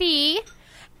that fee.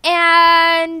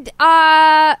 And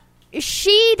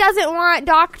she doesn't want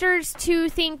doctors to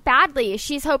think badly.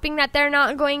 She's hoping that they're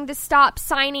not going to stop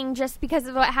signing just because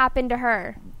of what happened to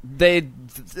her.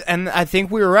 And I think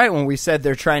we were right when we said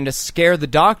they're trying to scare the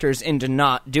doctors into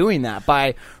not doing that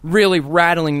by really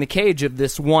rattling the cage of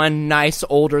this one nice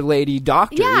older lady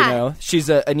doctor. Yeah. She's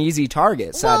an easy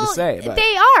target, sad to say. But.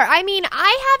 They are. I mean,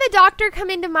 I have a doctor come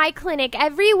into my clinic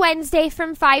every Wednesday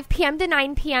from 5 p.m. to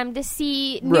 9 p.m. to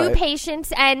see new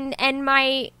patients and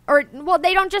they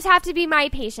don't just have to be my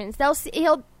patients.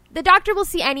 The doctor will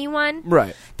see anyone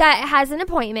that has an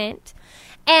appointment.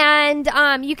 And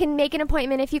you can make an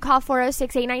appointment if you call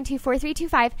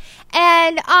 406-892-4325.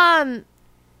 And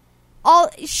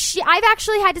I've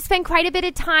actually had to spend quite a bit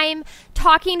of time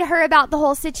talking to her about the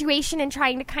whole situation and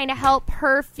trying to kind of help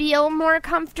her feel more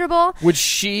comfortable. Would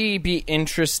she be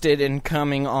interested in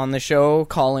coming on the show,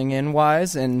 calling in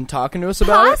wise and talking to us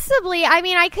about Possibly. I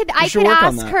mean, I could ask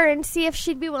her and see if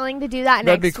she'd be willing to do that.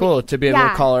 That'd be cool to be able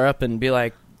to call her up and be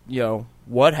like,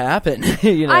 what happened?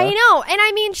 You know? I know. And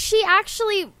I mean, she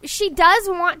does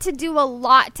want to do a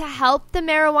lot to help the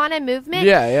marijuana movement.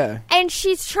 Yeah. And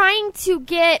she's trying to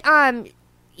get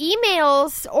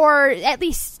emails or at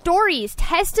least stories,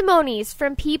 testimonies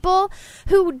from people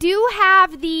who do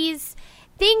have these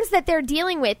things that they're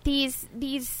dealing with, these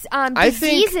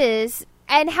diseases,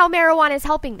 and how marijuana is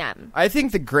helping them. I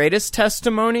think the greatest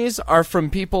testimonies are from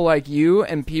people like you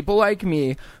and people like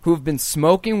me who've been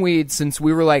smoking weed since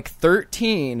we were like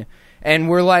 13, and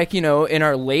we're like, in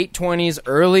our late 20s,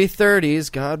 early 30s,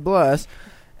 God bless,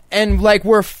 and like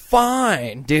we're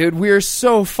fine, dude. We're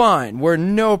so fine. We're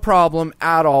no problem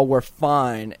at all. We're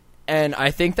fine. And I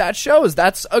think that shows.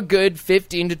 That's a good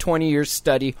 15 to 20 years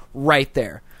study right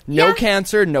there. No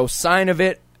cancer, no sign of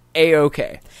it.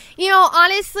 A-okay.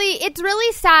 Honestly, it's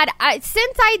really sad.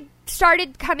 Since I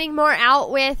started coming more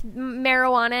out with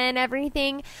marijuana and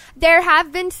everything, there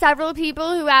have been several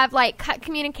people who have cut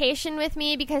communication with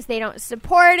me because they don't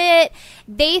support it.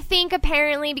 They think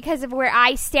apparently because of where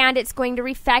I stand, it's going to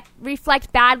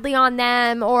reflect badly on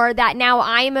them, or that now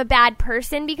I'm a bad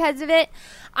person because of it.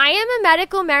 I am a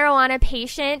medical marijuana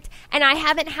patient, and I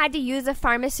haven't had to use a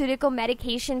pharmaceutical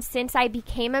medication since I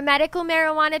became a medical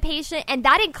marijuana patient, and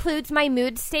that includes my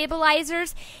mood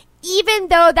stabilizers, even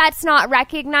though that's not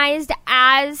recognized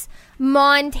as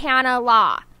Montana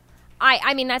law.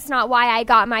 I mean, that's not why I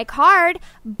got my card,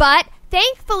 but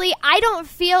thankfully, I don't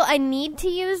feel a need to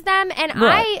use them, and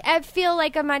right. I feel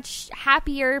like a much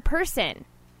happier person.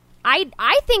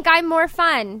 I think I'm more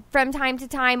fun from time to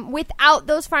time without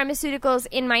those pharmaceuticals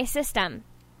in my system.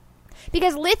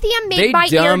 Because lithium made my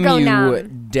ear go numb. They dumb you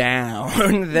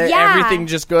down. Everything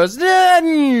just goes... I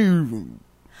didn't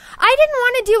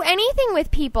want to do anything with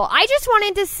people. I just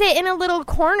wanted to sit in a little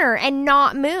corner and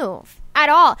not move at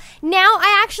all. Now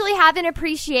I actually have an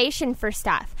appreciation for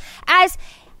stuff.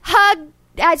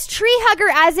 As tree hugger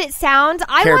as it sounds,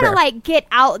 I want to get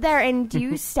out there and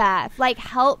do stuff,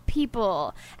 help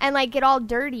people and get all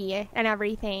dirty and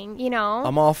everything,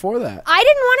 I'm all for that. I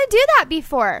didn't want to do that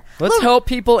before. Let's help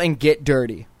people and get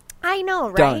dirty. I know,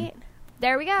 right? Done.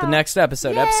 There we go. The next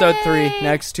episode, Yay! episode 3,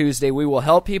 next Tuesday, we will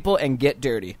help people and get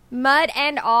dirty. Mud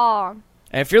and all.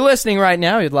 And if you're listening right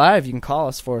now, you're live, you can call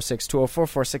us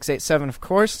 46204-4687, of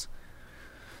course.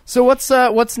 So what's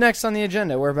next on the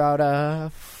agenda? We're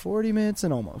about 40 minutes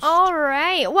in almost. All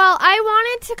right. Well, I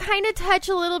wanted to kind of touch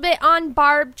a little bit on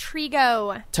Barb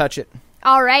Trigo. Touch it.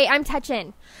 All right, I'm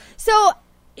touching. So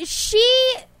she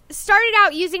started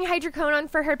out using hydrocodone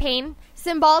for her pain,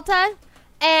 Cymbalta,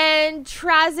 and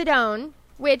Trazodone,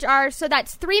 so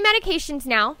that's 3 medications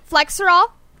now.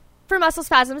 Flexerol for muscle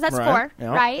spasms, that's 4, yep.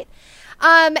 right?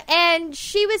 And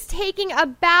she was taking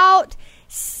about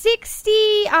 60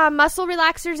 muscle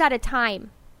relaxers at a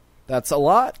time. That's a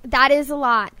lot. That is a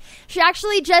lot. She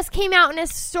actually just came out in a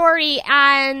story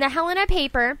on the Helena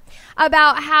paper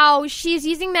about how she's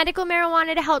using medical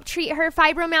marijuana to help treat her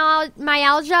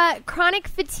fibromyalgia, chronic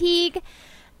fatigue,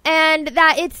 and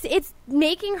that it's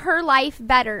making her life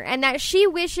better, and that she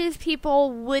wishes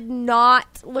people would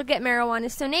not look at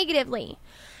marijuana so negatively.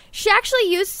 She actually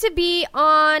used to be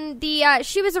on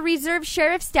she was a reserve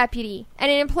sheriff's deputy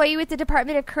and an employee with the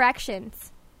Department of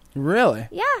Corrections. Really?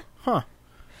 Yeah. Huh.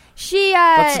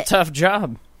 That's a tough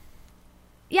job.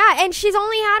 Yeah, and she's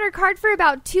only had her card for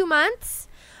about 2 months,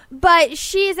 but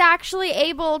she's actually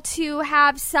able to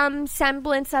have some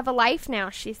semblance of a life now,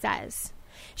 she says.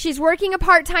 She's working a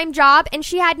part-time job, and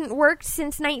she hadn't worked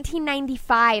since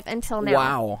 1995 until now.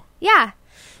 Wow. Yeah.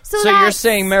 So you're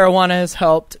saying marijuana has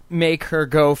helped make her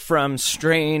go from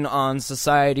strain on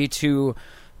society to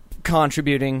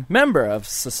contributing member of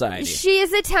society. She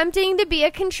is attempting to be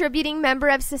a contributing member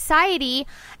of society,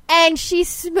 and she's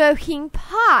smoking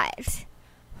pot.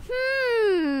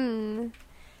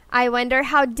 I wonder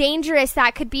how dangerous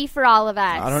that could be for all of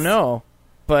us. I don't know.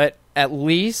 But at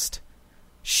least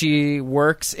she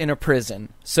works in a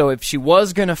prison. So if she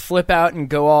was going to flip out and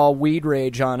go all weed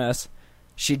rage on us,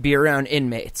 she'd be around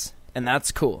inmates. And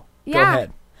that's cool. Yeah. Go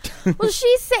ahead. Well,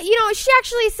 she said, she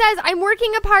actually says, I'm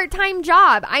working a part-time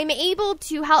job. I'm able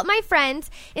to help my friends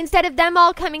instead of them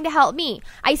all coming to help me.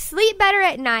 I sleep better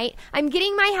at night. I'm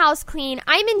getting my house clean.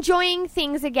 I'm enjoying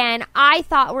things again I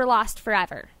thought were lost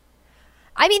forever.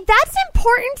 I mean, that's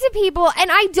important to people,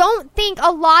 and I don't think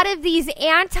a lot of these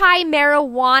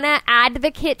anti-marijuana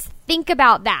advocates think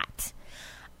about that.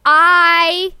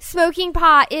 Smoking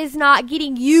pot is not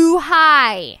getting you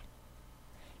high.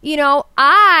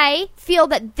 I feel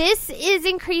that this is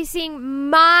increasing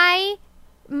my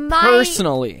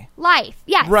personally life.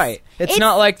 Yes. Right. It's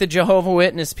not like the Jehovah's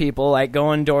Witness people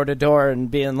going door to door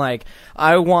and being like,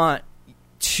 I want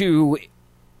to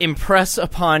impress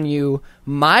upon you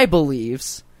my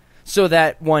beliefs so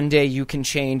that one day you can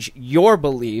change your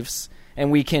beliefs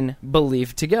and we can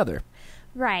believe together.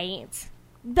 Right.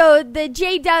 Though the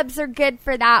J-dubs are good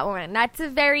for that one. That's a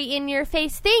very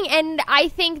in-your-face thing. And I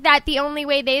think that the only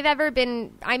way they've ever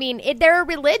been... I mean, they're a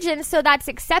religion, so that's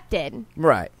accepted.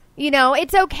 Right. You know,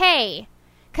 it's okay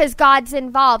because God's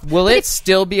involved. Will it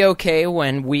still be okay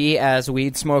when we as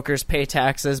weed smokers pay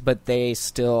taxes, but they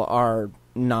still are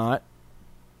not?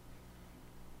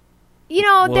 You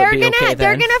know, Will they're it be gonna okay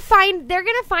they're then?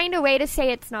 gonna find a way to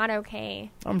say it's not okay.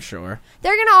 I'm sure.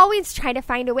 They're gonna always try to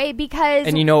find a way because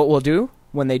And you know what we'll do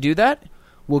when they do that?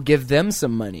 We'll give them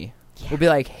some money. Yeah. We'll be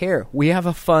like, here, we have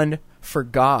a fund for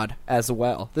God as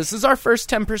well. This is our first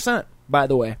 10%, by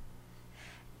the way.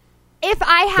 if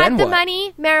I had Then the what?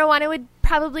 money, marijuana would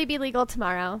probably be legal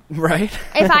tomorrow. Right?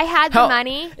 If I had the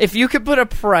money. If you could put a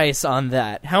price on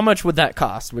that, how much would that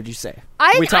cost, would you say?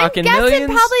 I'm we talking guessing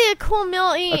millions? probably a cool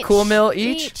mil each. A cool mil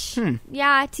each?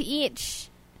 Yeah, to each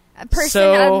a person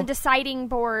So- on the deciding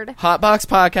board.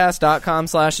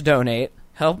 Hotboxpodcast.com/donate.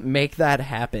 Help make that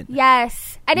happen.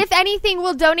 Yes. And if anything,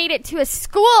 we'll donate it to a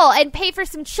school and pay for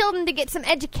some children to get some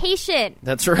education.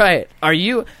 That's right.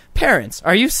 Parents,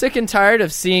 are you sick and tired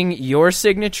of seeing your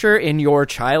signature in your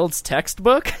child's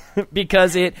textbook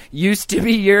because it used to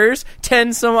be yours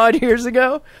 10 some odd years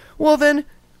ago? Well then,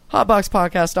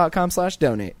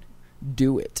 hotboxpodcast.com/donate.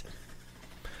 Do it.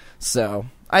 So,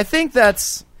 I think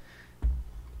it's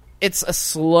a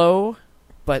slow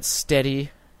but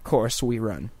steady course we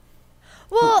run.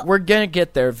 Well, We're going to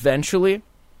get there eventually.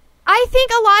 I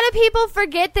think a lot of people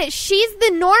forget that she's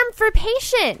the norm for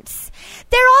patients.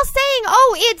 They're all saying,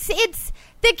 "Oh, it's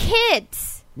the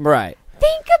kids." Right.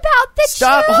 Think about the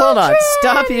Hold on. children.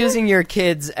 Stop using your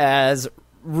kids as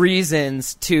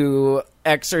reasons to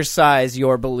exercise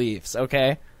your beliefs,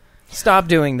 okay? Stop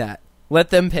doing that. Let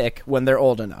them pick when they're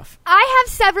old enough. I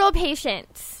have several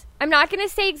patients. I'm not going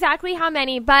to say exactly how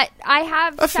many, but I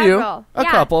have A several. few. A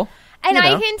couple. And You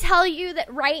know. I can tell you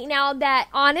that right now that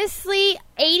honestly,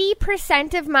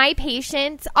 80% of my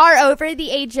patients are over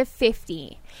the age of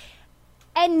 50.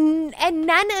 And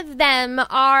none of them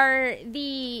are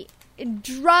the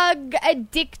drug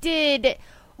addicted,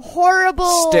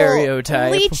 horrible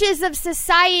Stereotype. leeches of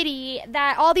society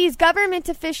that all these government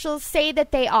officials say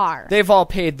that they are. They've all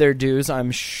paid their dues,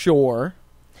 I'm sure.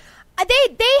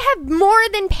 They have more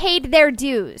than paid their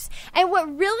dues. And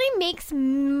what really makes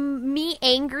me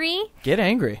angry Get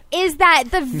angry. is that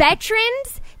the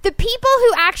veterans, the people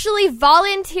who actually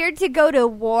volunteered to go to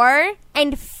war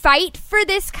and fight for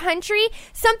this country,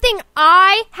 something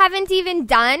I haven't even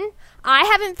done. I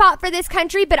haven't fought for this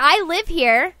country, but I live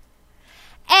here.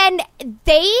 And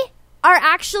they are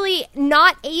actually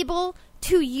not able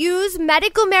to use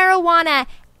medical marijuana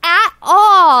at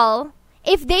all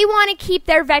if they want to keep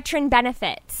their veteran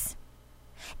benefits.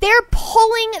 They're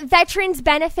pulling veterans'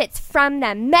 benefits from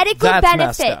them. Medical That's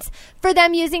messed benefits up. for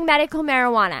them using medical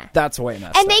marijuana. That's way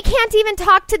messed And up. they can't even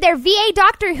talk to their VA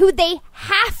doctor who they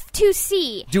have to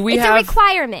see. Do we it's have- a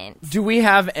requirement. Do we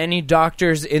have any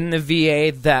doctors in the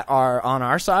VA that are on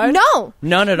our side? No.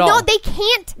 None at all. No, they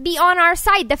can't be on our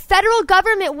side. The federal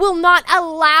government will not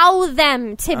allow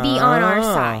them to be on our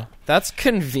side. That's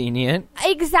convenient.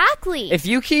 Exactly. If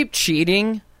you keep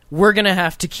cheating, we're going to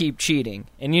have to keep cheating.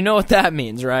 And you know what that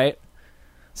means, right?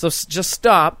 So just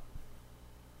stop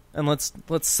and let's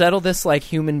settle this like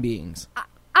human beings.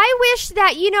 I wish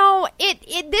that,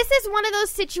 this is one of those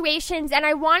situations, and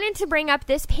I wanted to bring up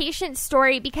this patient's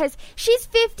story because she's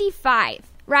 55,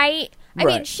 right? I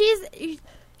mean, Right.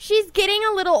 she's getting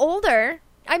a little older.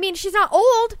 I mean, she's not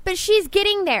old, but she's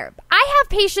getting there. I have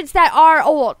patients that are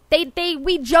old.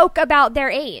 We joke about their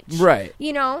age. Right.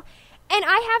 And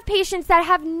I have patients that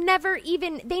have never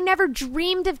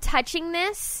dreamed of touching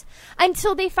this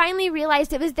until they finally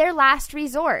realized it was their last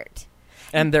resort.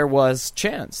 And there was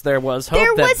chance. There was hope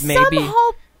There that was maybe... some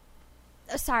hope.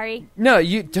 Sorry. No,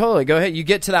 you totally go ahead. You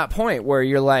get to that point where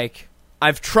you're like,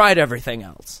 I've tried everything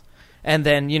else. And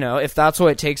then, if that's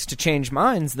what it takes to change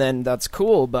minds, then that's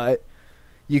cool. But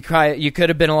you could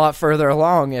have been a lot further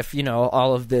along if,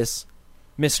 all of this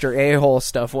Mr. A-hole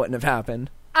stuff wouldn't have happened.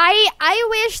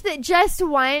 I wish that just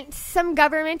once some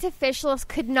government officials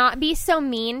could not be so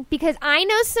mean, because I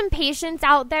know some patients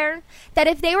out there that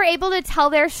if they were able to tell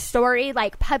their story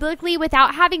like publicly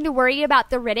without having to worry about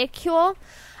the ridicule,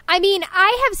 I mean,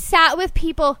 I have sat with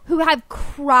people who have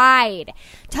cried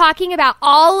talking about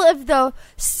all of the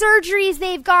surgeries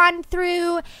they've gone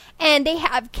through, and they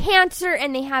have cancer,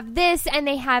 and they have this, and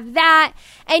they have that.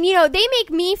 And, you know, they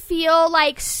make me feel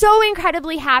like so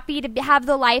incredibly happy to have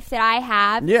the life that I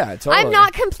have. Yeah, totally. I'm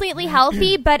not completely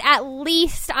healthy, but at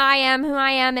least I am who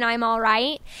I am, and I'm all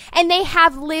right. And they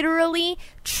have literally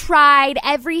tried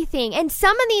everything. And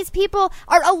some of these people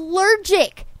are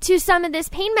allergic to some of this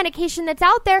pain medication that's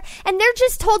out there, and they're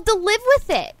just told to live with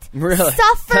it. Really?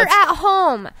 Suffer at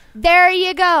home. There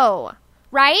you go.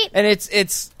 Right? And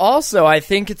it's also, I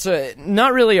think it's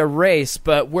not really a race,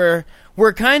 but we're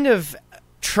kind of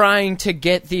trying to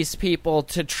get these people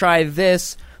to try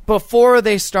this before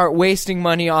they start wasting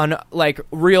money on like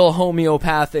real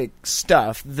homeopathic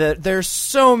stuff. There's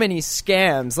so many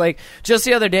scams. Like just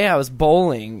the other day I was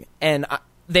bowling, and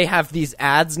they have these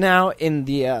ads now in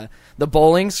the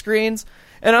bowling screens.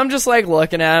 And I'm just like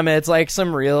looking at them. It's like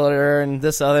some realtor and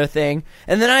this other thing.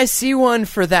 And then I see one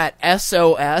for that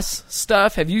SOS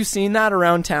stuff. Have you seen that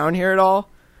around town here at all?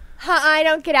 I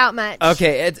don't get out much.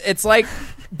 Okay, it's like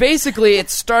basically it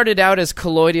started out as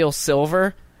colloidal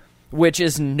silver, which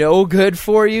is no good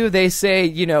for you. They say,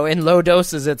 you know, in low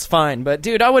doses it's fine. But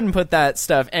dude, I wouldn't put that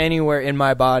stuff anywhere in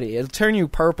my body. It'll turn you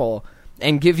purple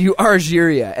and give you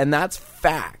argyria, and that's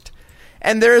fact.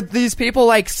 And there are these people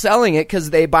like selling it because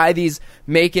they buy these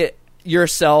make it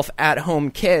yourself at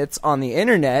home kits on the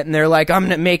internet, and they're like, I'm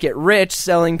going to make it rich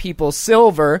selling people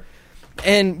silver.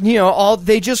 And, you know,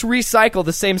 they just recycle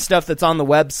the same stuff that's on the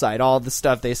website, all the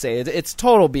stuff they say. It's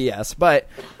total BS. But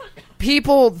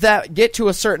people that get to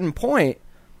a certain point,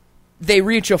 they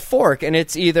reach a fork, and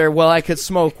it's either, well, I could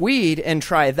smoke weed and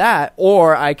try that,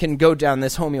 or I can go down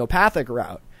this homeopathic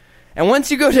route. And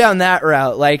once you go down that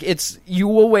route, like you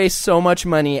will waste so much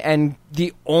money, and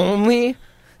the only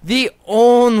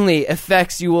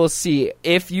effects you will see,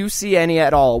 if you see any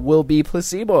at all, will be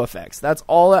placebo effects. That's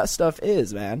all that stuff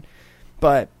is, man.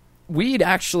 But weed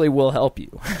actually will help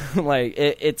you. Like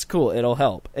it's cool, it'll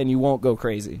help, and you won't go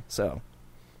crazy. So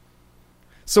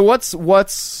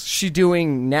what's she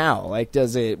doing now? Like,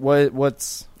 does it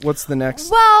what's the next?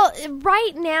 Well,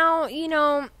 right now, you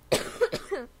know.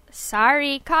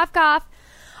 Sorry, cough, cough.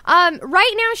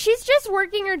 Right now, she's just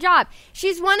working her job.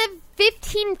 She's one of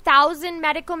 15,000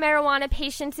 medical marijuana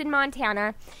patients in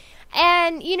Montana.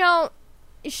 And, you know,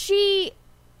 she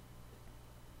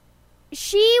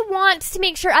wants to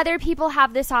make sure other people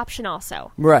have this option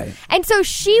also. Right. And so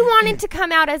she wanted to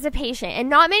come out as a patient. And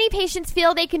not many patients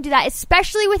feel they can do that,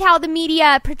 especially with how the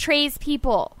media portrays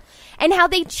people and how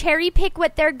they cherry pick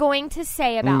what they're going to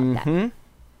say about them.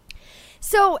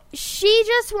 So she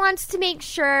just wants to make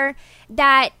sure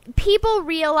that people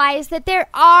realize that there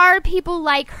are people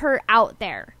like her out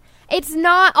there. It's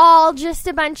not all just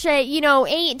a bunch of,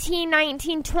 18,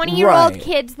 19, 20-year-old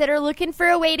kids that are looking for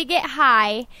a way to get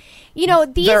high.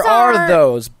 There are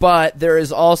those, but there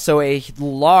is also a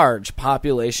large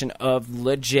population of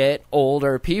legit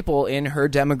older people in her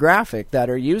demographic that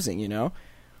are using, A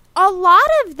lot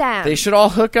of them. They should all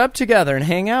hook up together and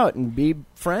hang out and be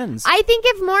friends. I think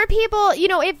if more people,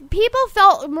 if people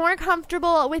felt more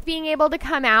comfortable with being able to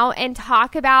come out and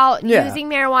talk about using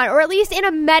marijuana, or at least in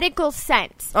a medical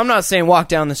sense. I'm not saying walk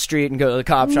down the street and go to the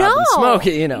cop shop and smoke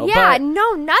it, Yeah,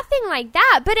 no, nothing like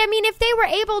that. But, if they were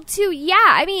able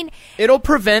to, it'll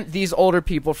prevent these older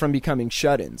people from becoming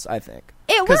shut-ins, I think.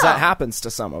 It will. Because that happens to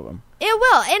some of them. It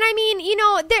will.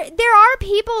 And there are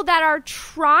people that are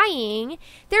trying.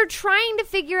 They're trying to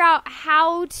figure out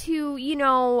how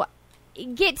to,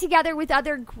 get together with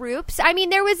other groups.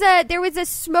 There was a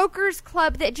smokers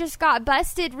club that just got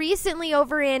busted recently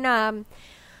over in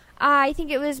I think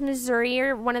it was Missouri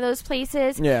or one of those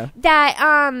places. Yeah. That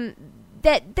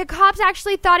the cops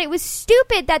actually thought it was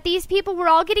stupid that these people were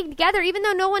all getting together, even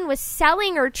though no one was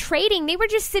selling or trading. They were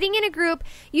just sitting in a group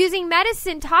using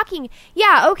medicine, talking.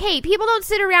 Yeah, okay, people don't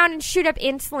sit around and shoot up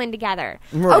insulin together.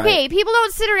 Right. Okay, people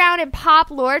don't sit around and pop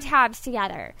Lortabs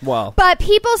together. Wow. But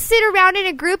people sit around in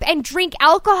a group and drink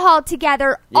alcohol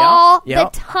together all the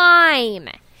time.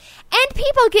 And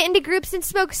people get into groups and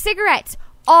smoke cigarettes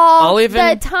all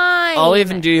the time. I'll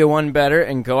even do you one better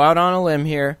and go out on a limb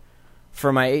here.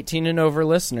 For my 18 and over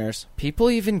listeners, people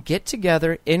even get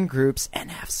together in groups and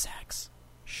have sex.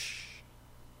 Shh.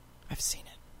 I've seen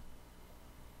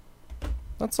it.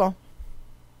 That's all.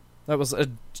 That was a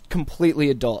completely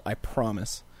adult, I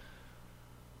promise.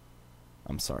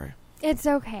 I'm sorry. It's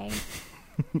okay.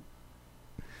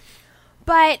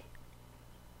 But,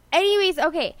 anyways,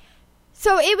 okay.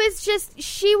 So it was just,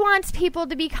 she wants people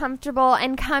to be comfortable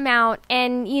and come out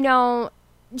and,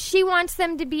 she wants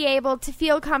them to be able to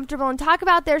feel comfortable and talk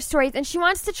about their stories, and she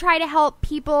wants to try to help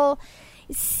people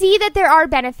see that there are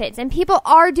benefits and people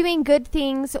are doing good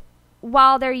things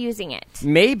while they're using it.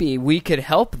 Maybe we could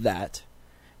help that.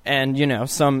 And, you know,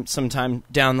 sometime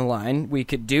down the line, we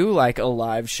could do like a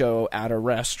live show at a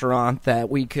restaurant that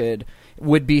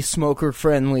would be smoker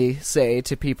friendly, say,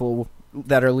 to people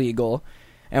that are legal,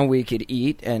 and we could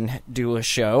eat and do a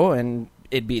show, and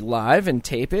it'd be live and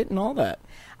tape it and all that.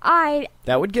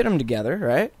 That would get them together,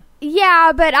 right?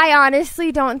 Yeah, but I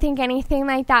honestly don't think anything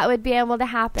like that would be able to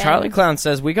happen. Charlie Clown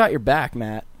says, we got your back,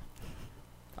 Matt.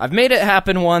 I've made it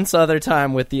happen once other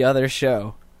time with the other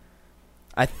show.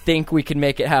 I think we can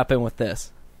make it happen with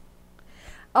this.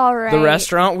 All right. The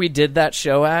restaurant we did that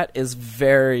show at is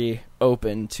very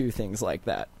open to things like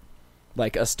that.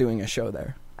 Like us doing a show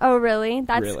there. Oh, really?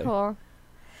 That's really cool.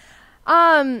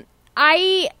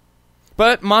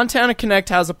 But Montana Connect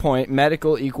has a point.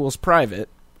 Medical equals private.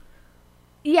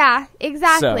 Yeah,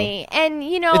 exactly. So, and,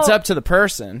 you know... it's up to the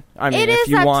person. I mean, if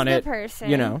you want it,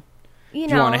 you know... do you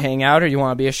want to hang out or you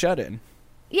want to be a shut-in?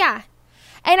 Yeah.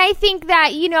 And I think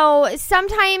that, you know,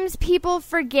 sometimes people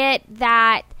forget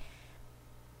that,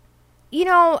 you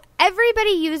know,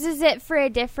 everybody uses it for a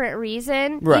different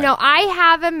reason. Right. You know, I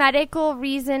have a medical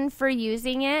reason for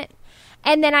using it.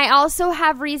 And then I also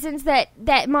have reasons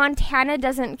that Montana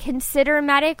doesn't consider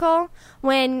medical.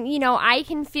 When, you know, I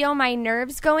can feel my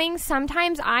nerves going,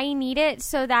 sometimes I need it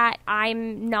so that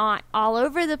I'm not all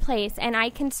over the place and I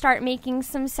can start making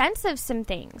some sense of some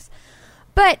things.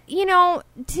 But, you know,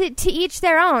 to each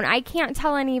their own. I can't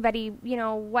tell anybody, you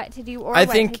know, what to do or what to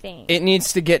think. I think it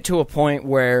needs to get to a point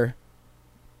where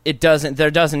there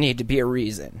doesn't need to be a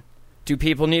reason. Do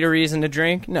people need a reason to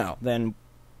drink? No. Then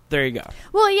there you go.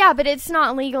 Well, yeah, but it's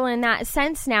not legal in that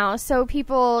sense now. So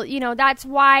people, you know, that's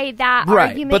why that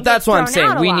argument but that's gets what I'm thrown out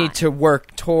saying. a We lot. need to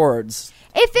work towards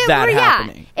if it that were,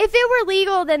 happening. Yeah, if it were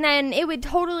legal, then it would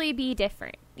totally be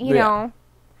different, you Yeah. know?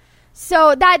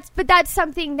 So that's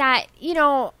something that, you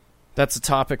know... that's a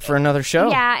topic for another show.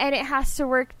 Yeah, and it has to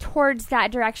work towards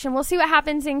that direction. We'll see what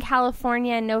happens in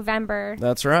California in November.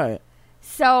 That's right.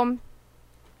 So...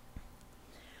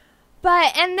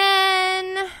 but, and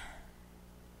then...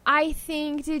 I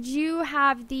think, did you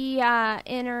have the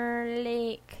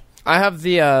Interlake? I have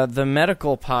the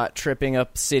medical pot tripping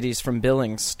up cities from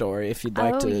Billings story, if you'd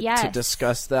like to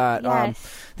discuss that.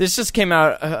 Yes. This just came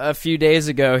out a few days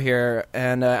ago here,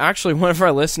 and actually one of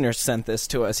our listeners sent this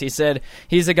to us. He said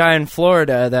he's a guy in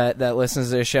Florida that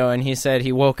listens to the show, and he said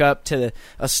he woke up to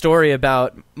a story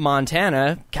about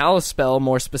Montana, Kalispell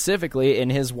more specifically,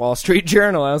 in his Wall Street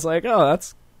Journal. I was like, oh,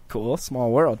 that's cool,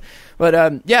 small world. But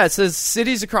yeah, it says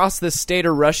cities across the state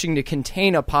are rushing to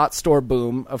contain a pot store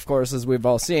boom, of course, as we've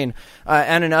all seen,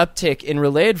 and an uptick in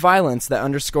related violence that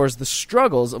underscores the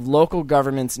struggles of local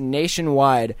governments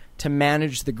nationwide to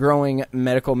manage the growing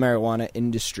medical marijuana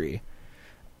industry.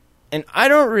 And I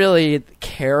don't really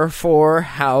care for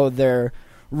how they're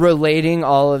relating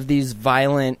all of these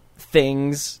violent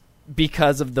things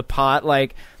because of the pot.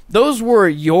 Like, those were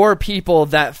your people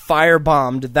that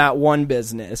firebombed that one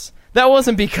business. That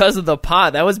wasn't because of the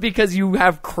pot. That was because you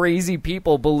have crazy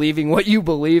people believing what you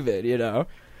believe in, you know?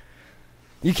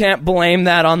 You can't blame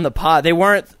that on the pot. They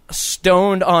weren't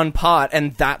stoned on pot,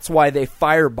 and that's why they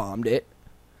firebombed it.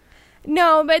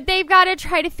 No, but they've got to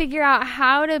try to figure out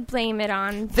how to blame it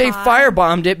on pot. They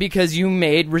firebombed it because you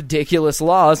made ridiculous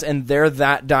laws, and they're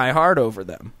that diehard over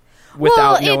them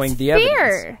without knowing the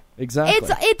evidence.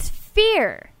 Exactly. It's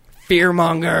fear.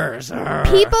 Fearmongers.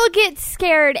 People get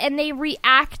scared and they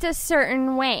react a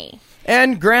certain way.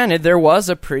 And granted, there was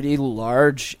a pretty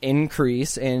large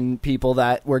increase in people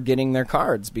that were getting their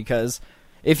cards, because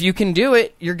if you can do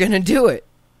it, you're going to do it.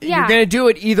 Yeah. You're going to do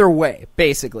it either way,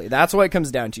 basically. That's what it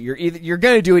comes down to. You're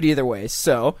going to do it either way.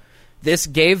 So this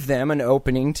gave them an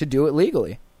opening to do it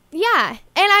legally. Yeah. And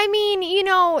I mean, you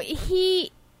know,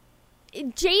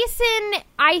 Jason,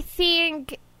 I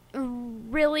think,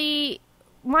 really...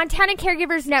 Montana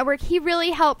Caregivers Network, he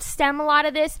really helped stem a lot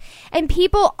of this, and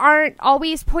people aren't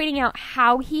always pointing out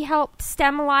how he helped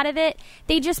stem a lot of it.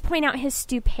 They just point out his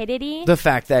stupidity. The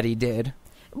fact that he did.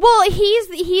 Well,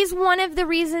 he's one of the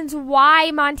reasons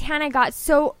why Montana got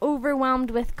so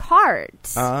overwhelmed with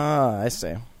cards. Ah, I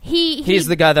see. He's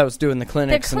the guy that was doing the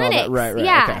clinics and all that. Right.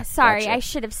 Yeah, okay, sorry. gotcha. I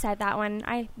should have said that when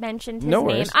I mentioned his No name.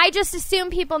 worries. I just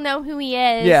assume people know who he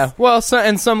is. Yeah, well,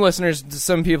 some listeners,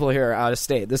 some people here are out of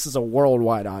state. This is a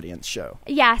worldwide audience show.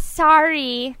 Yeah,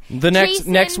 sorry. The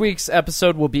Jason, next week's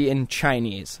episode will be in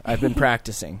Chinese. I've been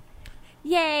practicing.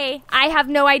 Yay. I have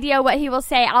no idea what he will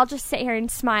say. I'll just sit here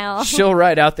and smile. She'll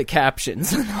write out the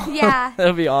captions. Yeah.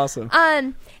 That'll be awesome.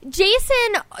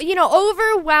 Jason,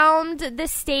 overwhelmed the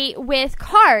state with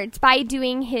cards by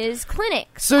doing his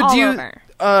clinics So all do you... over.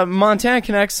 Montana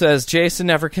Connect says Jason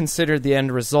never considered the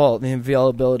end result, the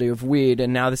availability of weed,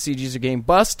 and now the CGs are getting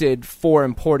busted for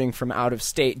importing from out of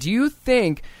state. Do you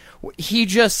think he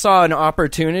just saw an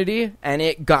opportunity and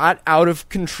it got out of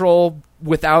control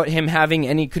without him having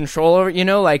any control over it?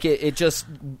 It just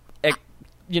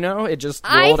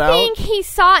rolled out? I think he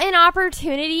saw an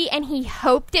opportunity and he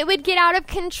hoped it would get out of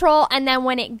control, and then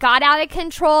when it got out of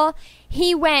control,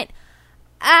 he went...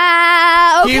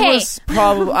 okay. He was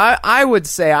probably. I would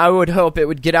say I would hope it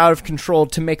would get out of control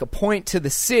to make a point to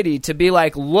the city to be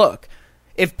like, look,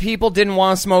 if people didn't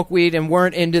want to smoke weed and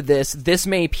weren't into this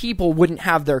many people wouldn't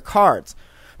have their cards.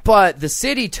 But the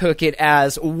city took it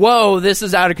as, whoa, this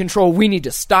is out of control, we need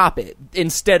to stop it,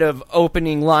 instead of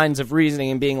opening lines of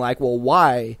reasoning and being like, well,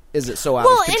 why is it so out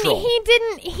of control? Well,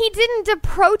 and he didn't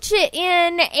approach it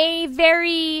in a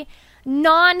very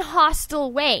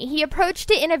non-hostile way. He approached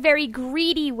it in a very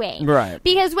greedy way. Right.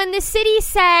 Because when the city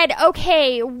said,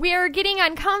 okay, we're getting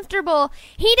uncomfortable,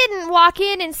 he didn't walk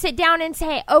in and sit down and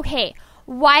say, okay,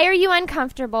 why are you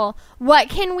uncomfortable? What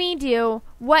can we do?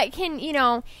 What can,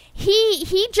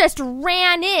 he just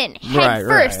ran in head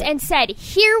first and said,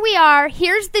 here we are,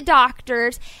 here's the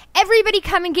doctors, everybody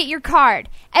come and get your card.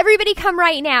 Everybody come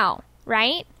right now,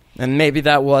 right? And maybe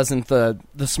that wasn't the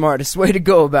smartest way to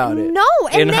go about it. No,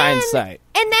 in hindsight.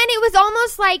 And then it was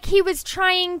almost like he was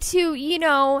trying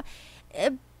to,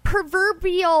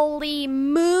 proverbially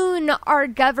moon our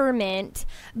government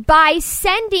by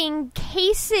sending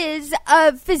cases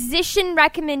of physician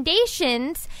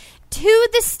recommendations to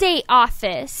the state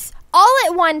office all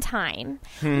at one time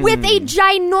with a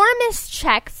ginormous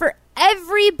check for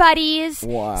everybody's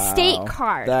state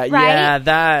card.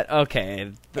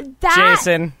 Okay.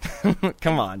 Jason,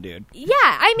 come on, dude. Yeah,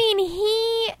 I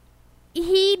mean,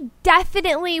 he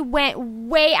definitely went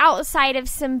way outside of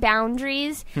some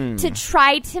boundaries to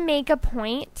try to make a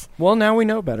point. Well, now we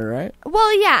know better, right?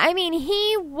 Well, yeah, I mean,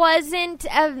 he wasn't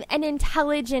an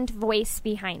intelligent voice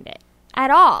behind it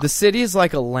at all. The city is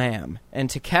like a lamb, and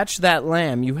to catch that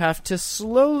lamb, you have to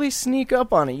slowly sneak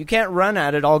up on it. You can't run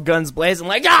at it all guns blazing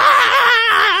like,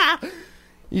 ah!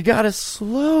 You gotta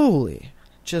slowly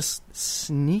just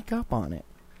sneak up on it.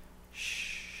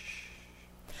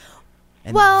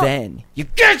 And then you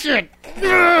get it!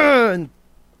 And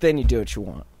then you do what you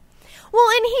want. Well,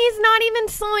 and he's not even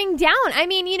slowing down. I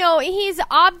mean, he's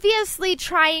obviously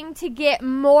trying to get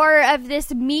more of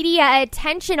this media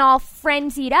attention all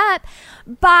frenzied up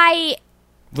by...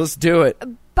 Let's do it.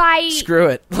 By... Screw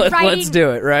it. Let's do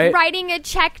it, right? Writing a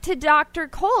check to Dr.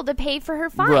 Cole to pay for her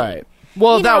fine. Right.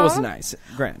 Well, that was nice,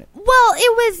 granted. Well,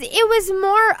 it was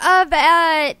more of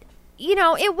a...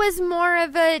 it was more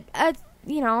of a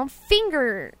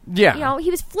finger. Yeah. He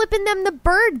was flipping them the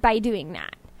bird by doing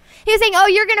that. He was saying, oh,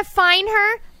 you're going to fine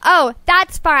her? Oh,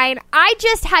 that's fine. I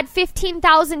just had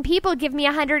 15,000 people give me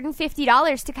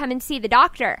 $150 to come and see the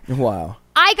doctor. Wow.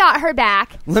 I got her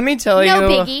back. Let me tell you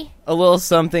biggie. A little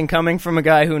something coming from a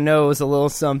guy who knows a little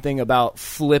something about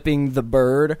flipping the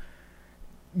bird.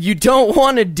 You don't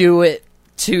want to do it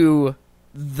to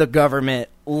the government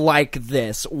like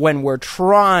this when we're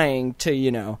trying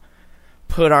to,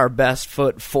 put our best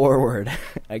foot forward,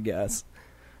 I guess.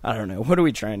 I don't know. What are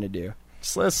we trying to do?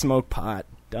 Just let's smoke pot.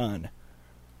 Done.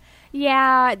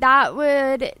 Yeah, that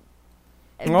wouldn't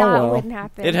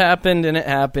happen. It happened and it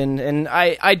happened. And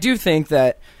I do think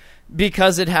that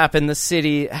because it happened, the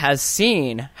city has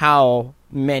seen how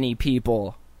many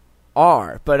people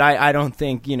are. But I don't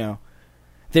think,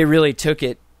 they really took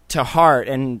it to heart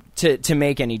and to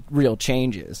make any real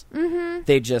changes. Mm-hmm.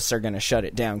 They just are going to shut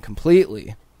it down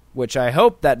completely, which I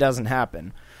hope that doesn't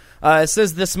happen. It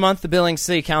says this month the Billings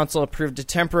City Council approved a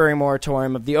temporary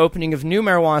moratorium of the opening of new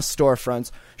marijuana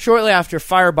storefronts shortly after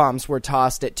firebombs were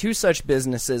tossed at two such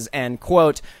businesses and,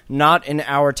 quote, not in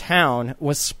our town,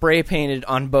 was spray painted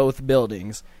on both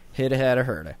buildings. Hit ahead of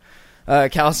herda.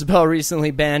 Kalispell recently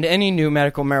banned any new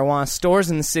medical marijuana stores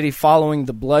in the city following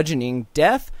the bludgeoning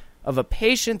death of a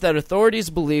patient that authorities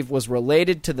believe was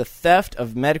related to the theft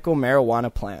of medical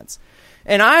marijuana plants.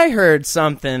 And I heard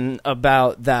something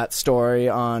about that story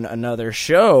on another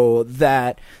show,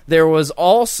 that there was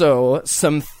also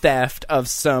some theft of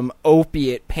some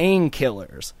opiate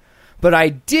painkillers. But I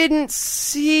didn't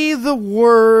see the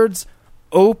words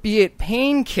opiate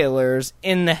painkillers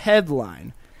in the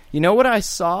headline. You know what I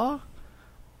saw?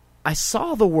 I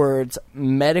saw the words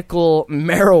medical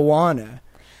marijuana.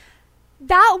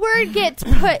 that word gets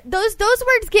put, those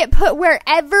words get put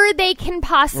wherever they can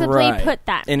possibly Right. put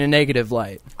them. In a negative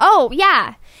light. Oh,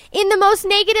 yeah. In the most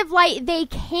negative light they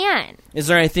can. Is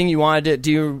there anything you wanted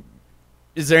to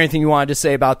is there anything you wanted to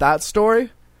say about that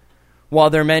story? While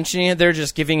they're mentioning it, they're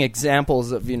just giving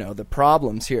examples of, the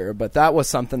problems here, but that was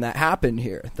something that happened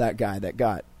here. That guy that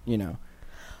got, Well,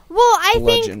 I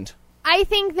legend.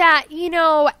 think that,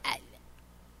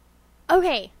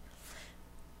 okay.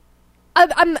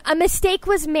 A mistake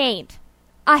was made.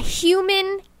 A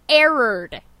human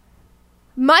errored.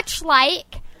 Much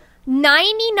like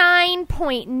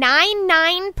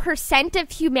 99.99% of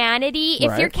humanity, if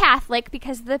Right. you're Catholic,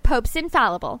 because the Pope's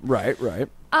infallible. Right.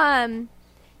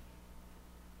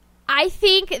 I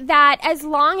think that as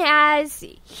long as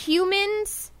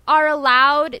humans are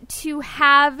allowed to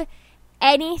have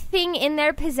anything in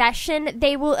their possession,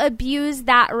 they will abuse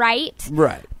that right.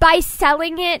 Right. By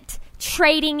selling it,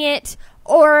 trading it,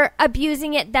 or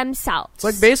abusing it themselves. It's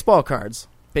like baseball cards.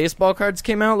 Baseball cards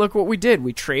came out, look what we did.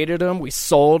 We traded them, we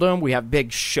sold them, we have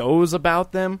big shows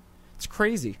about them. It's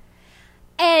crazy.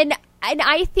 And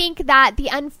I think that the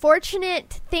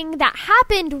unfortunate thing that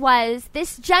happened was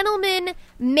this gentleman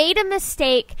made a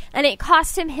mistake and it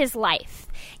cost him his life.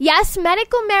 Yes,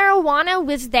 medical marijuana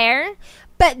was there,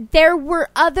 but there were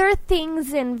other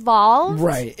things involved.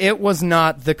 Right. It was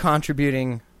not the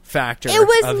contributing factor It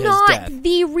was of his not death.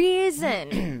 the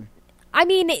reason. I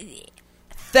mean,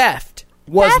 Theft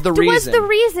was Theft the was reason. the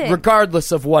reason.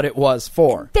 Regardless of what it was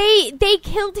for. they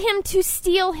killed him to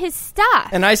steal his stuff.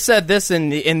 And I said this in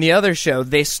the other show.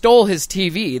 They stole his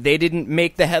TV. They didn't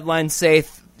make the headline say,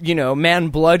 man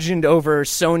bludgeoned over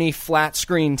Sony flat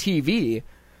screen TV.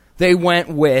 They went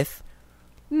with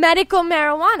Medical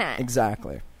marijuana.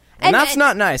 exactly. And- And that's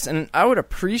not nice. And I would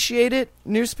appreciate it,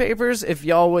 newspapers, if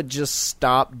y'all would just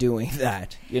stop doing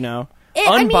that.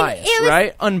 Unbiased, it was-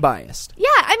 right? Unbiased. Yeah,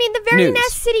 I mean, the very News.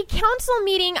 next city council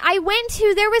meeting I went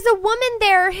to, there was a woman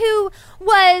there who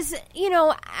was,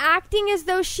 acting as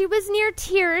though she was near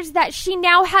tears, that she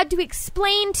now had to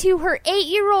explain to her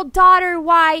 8-year-old daughter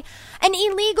why an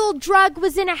illegal drug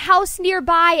was in a house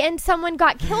nearby and someone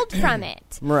got killed from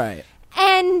it. Right.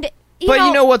 And, But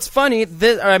you know what's funny?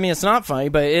 It's not funny,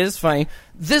 but it is funny.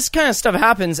 This kind of stuff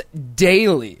happens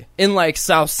daily in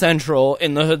South Central,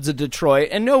 in the hoods of Detroit,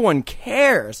 and no one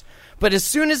cares. But as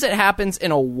soon as it happens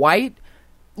in a white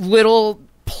little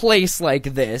place like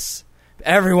this,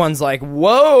 everyone's like,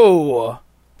 whoa,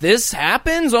 this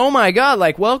happens? Oh my God,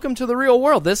 welcome to the real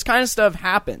world. This kind of stuff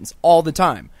happens all the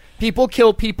time. People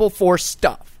kill people for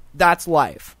stuff. That's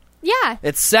life. yeah.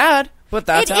 It's sad, but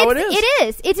that's how it is. It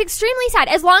is. It's extremely sad.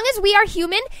 As long as we are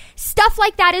human, stuff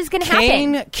like that is going to happen.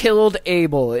 Cain killed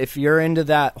Abel, if you're into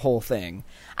that whole thing.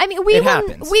 I mean, It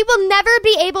happens. we will never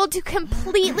be able to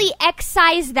completely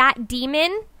excise that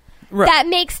demon Right. that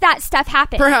makes that stuff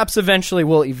happen. Perhaps eventually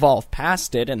we'll evolve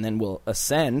past it and then we'll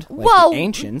ascend like Whoa. the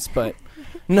ancients, but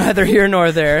neither here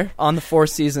nor there on the Fourth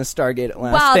Season of Stargate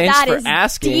Atlantis. Wow, Thanks that for is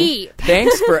asking. deep.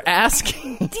 Thanks for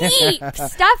asking. Deep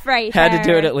stuff right there. Had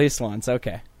to do it at least once.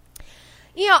 Okay.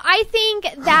 I think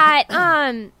that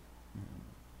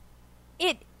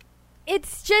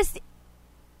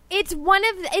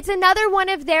it's another one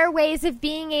of their ways of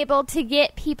being able to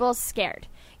get people scared.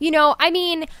 I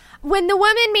mean, when the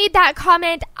woman made that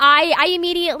comment, I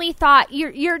immediately thought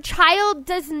your child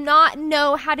does not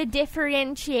know how to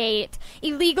differentiate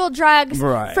illegal drugs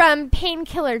Right. from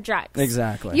painkiller drugs.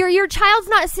 Exactly. Your child's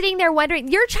not sitting there wondering.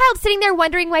 Your child's sitting there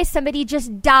wondering why somebody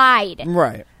just died.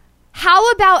 Right.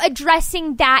 How about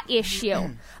addressing that issue?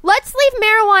 Let's leave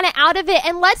marijuana out of it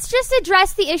and let's just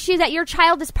address the issue that your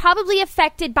child is probably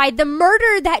affected by the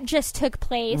murder that just took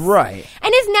place. Right.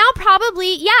 And is now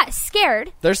probably,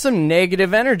 scared. There's some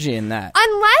negative energy in that.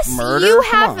 Unless Murder? you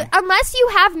Come have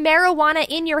on. marijuana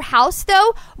in your house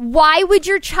though, why would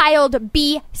your child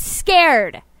be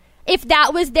scared? If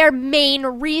that was their main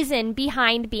reason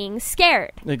behind being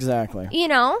scared. Exactly.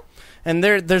 And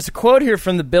there's a quote here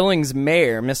from the Billings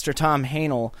mayor, Mr. Tom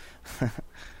Hanel.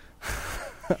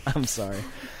 I'm sorry.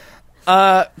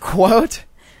 Quote,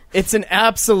 "It's an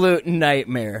absolute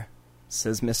nightmare,"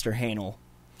 says Mr. Hanel.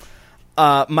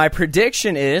 My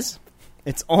prediction is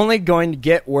it's only going to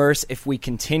get worse if we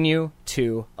continue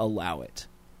to allow it.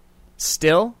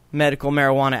 Still, medical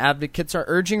marijuana advocates are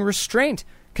urging restraint,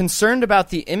 concerned about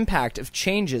the impact of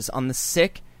changes on the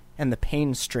sick and the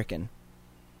pain-stricken.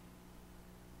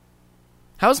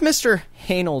 How's Mr.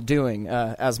 Hanel doing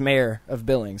as mayor of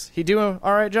Billings? He doing an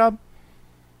all right job?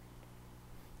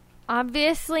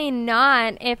 Obviously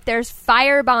not if there's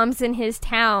fire bombs in his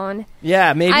town.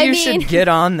 Yeah, maybe you should get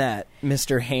on that,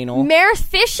 Mr. Hanel. Mayor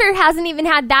Fisher hasn't even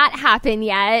had that happen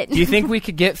yet. Do you think we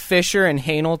could get Fisher and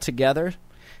Hanel together?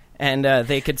 And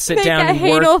they could sit Make down a and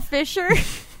work. Hanel Fisher.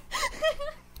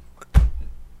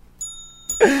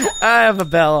 I have a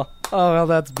bell. Oh, well,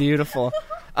 that's beautiful.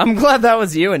 I'm glad that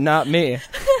was you and not me.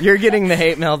 You're getting the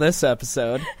hate mail this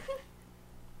episode.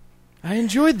 I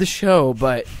enjoyed the show,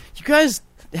 but you guys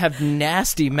have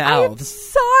nasty mouths.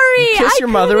 Sorry. You kiss your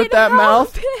mother with that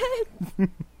mouth?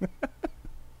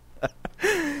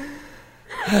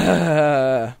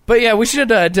 But yeah, we should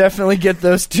definitely get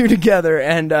those two together,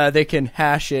 and they can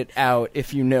hash it out,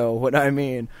 if you know what I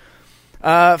mean.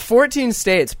 14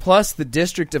 states plus the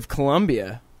District of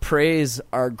Columbia, praise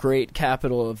our great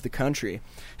capital of the country,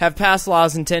 have passed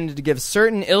laws intended to give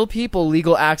certain ill people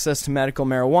legal access to medical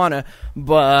marijuana,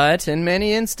 but in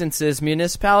many instances,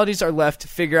 municipalities are left to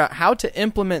figure out how to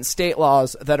implement state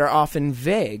laws that are often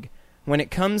vague when it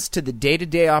comes to the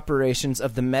day-to-day operations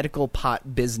of the medical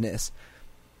pot business.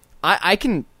 I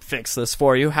can fix this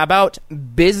for you. How about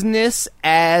business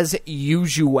as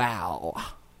usual?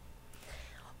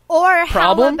 Or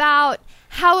Problem?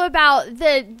 how about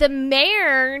the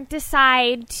mayor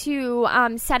decide to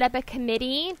set up a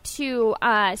committee to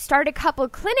start a couple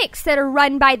clinics that are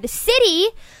run by the city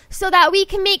so that we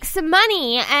can make some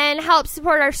money and help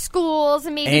support our schools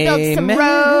and maybe build some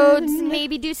roads and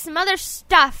maybe do some other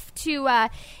stuff to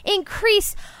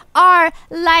increase our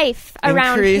life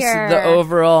around Increase here. the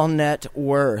overall net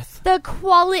worth. The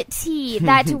quality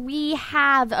that we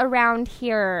have around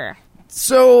here.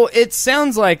 So it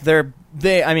sounds like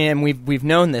we've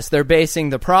known this. They're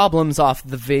basing the problems off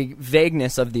the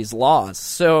vagueness of these laws.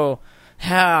 So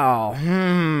how?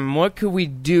 What could we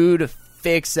do to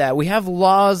fix that? We have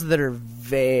laws that are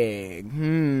vague.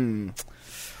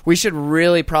 We should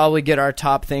really probably get our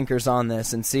top thinkers on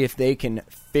this and see if they can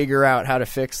figure out how to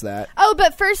fix that. Oh,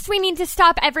 but first we need to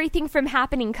stop everything from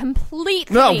happening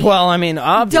completely. No, well, I mean,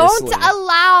 obviously. Don't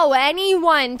allow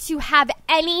anyone to have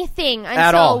anything until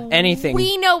At all. Anything.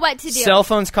 we know what to do. Cell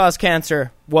phones cause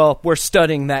cancer. Well, we're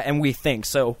studying that and we think.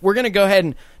 So we're going to go ahead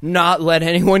and not let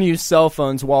anyone use cell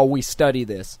phones while we study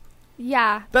this.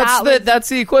 Yeah. That's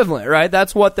the equivalent, right?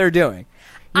 That's what they're doing.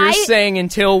 You're saying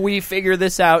until we figure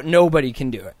this out, nobody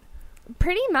can do it.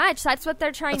 Pretty much. That's what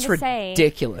they're trying to say. That's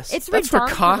ridiculous. That's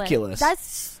redonkulous. That's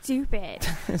stupid.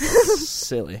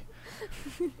 Silly.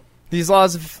 These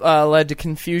laws have led to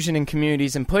confusion in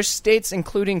communities and pushed states,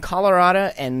 including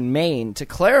Colorado and Maine, to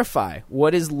clarify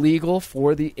what is legal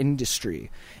for the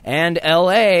industry. And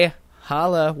L.A.,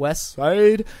 holla, West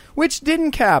Side, which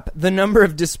didn't cap the number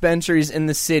of dispensaries in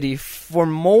the city for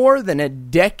more than a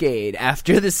decade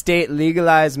after the state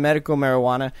legalized medical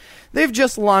marijuana. They've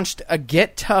just launched a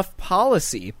Get Tough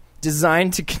policy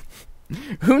designed to...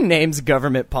 Who names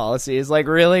government policies? Like,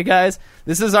 really, guys?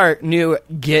 This is our new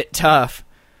Get Tough.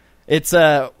 It's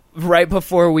right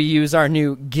before we use our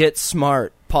new Get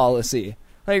Smart policy.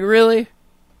 Like, really?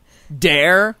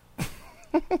 Dare?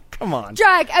 Come on.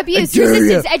 Drug abuse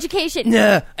resistance education.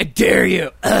 Nah, I dare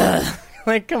you.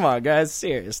 Like, come on, guys.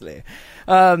 Seriously.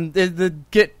 The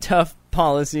Get Tough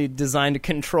policy designed to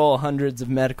control hundreds of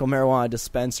medical marijuana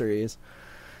dispensaries.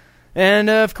 And,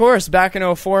 of course, back in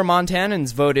 2004,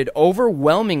 Montanans voted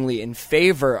overwhelmingly in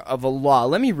favor of a law.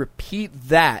 Let me repeat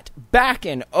that. Back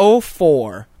in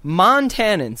 2004,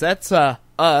 Montanans, that's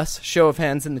us, show of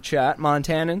hands in the chat,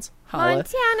 Montanans, holla.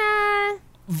 Montana.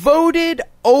 Voted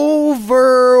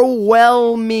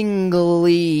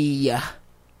overwhelmingly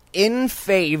in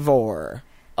favor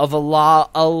of a law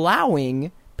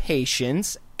allowing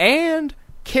patients and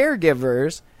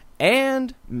caregivers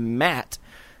and Matt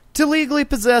to legally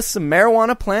possess some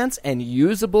marijuana plants and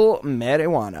usable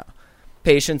marijuana.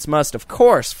 Patients must, of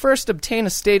course, first obtain a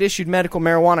state-issued medical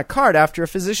marijuana card after a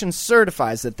physician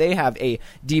certifies that they have a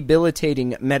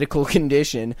debilitating medical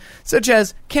condition, such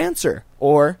as cancer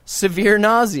or severe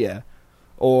nausea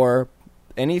or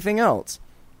anything else.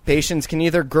 Patients can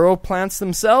either grow plants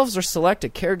themselves or select a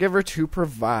caregiver to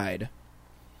provide.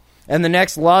 And the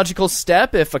next logical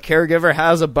step, if a caregiver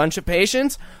has a bunch of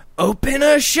patients, open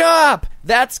a shop!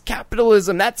 That's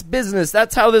capitalism, that's business,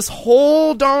 that's how this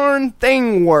whole darn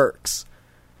thing works.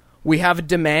 We have a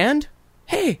demand.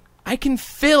 Hey, I can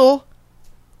fill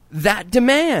that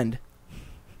demand.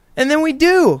 And then we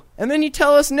do. And then you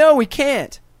tell us, no, we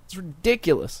can't. It's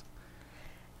ridiculous.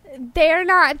 They're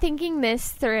not thinking this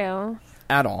through.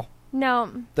 At all.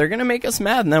 No. They're going to make us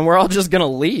mad, and then we're all just going to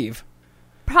leave.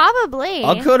 Probably.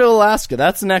 I'll go to Alaska.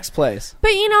 That's the next place.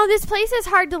 But, you know, this place is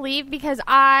hard to leave because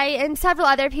I and several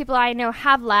other people I know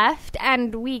have left,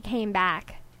 and we came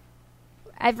back.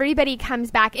 Everybody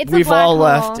comes back. It's We've a black all hole.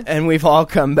 left, and we've all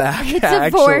come back. It's actually.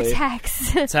 a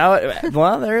vortex. That's how it.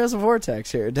 Well, there is a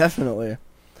vortex here, definitely.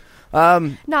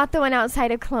 Not the one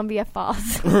outside of Columbia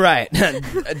Falls. Right,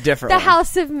 a different. The one.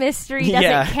 House of Mystery doesn't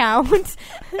Yeah. count.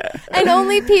 And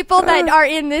only people that are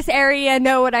in this area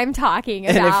know what I'm talking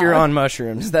about. And if you're on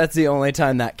mushrooms, that's the only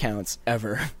time that counts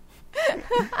ever.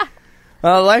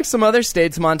 Like some other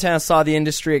states, Montana saw the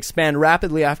industry expand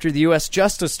rapidly after the U.S.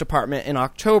 Justice Department in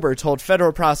October told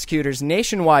federal prosecutors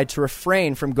nationwide to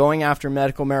refrain from going after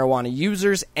medical marijuana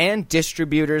users and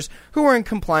distributors who were in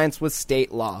compliance with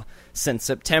state law. Since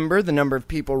September, the number of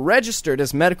people registered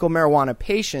as medical marijuana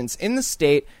patients in the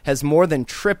state has more than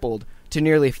tripled to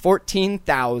nearly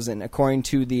 14,000, according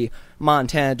to the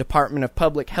Montana Department of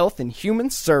Public Health and Human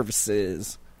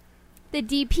Services. The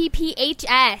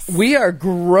DPPHS. We are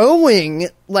growing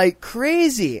like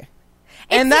crazy.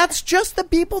 And that's just the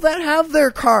people that have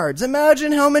their cards.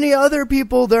 Imagine how many other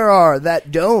people there are that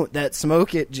don't, that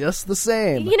smoke it just the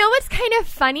same. You know what's kind of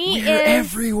funny We're is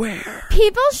everywhere.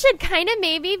 people should kind of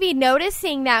maybe be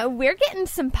noticing that we're getting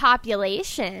some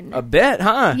population. A bit,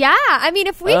 huh? Yeah, I mean,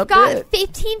 if we've A got bit.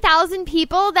 15,000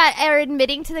 people that are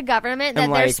admitting to the government that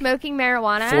And, they're like, smoking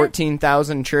marijuana,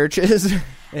 14,000 churches.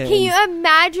 can you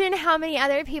imagine how many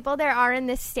other people there are in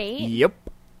this state? Yep.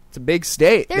 It's a big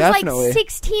state, There's definitely. like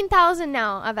 16,000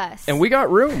 now of us. And we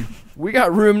got room. We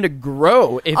got room to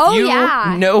grow, if Oh, you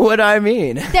yeah. know what I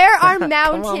mean. There are Come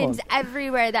mountains on.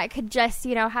 everywhere that could just,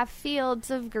 have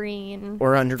fields of green.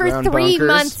 Or for underground 3 bunkers.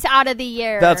 months out of the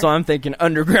year. That's what I'm thinking.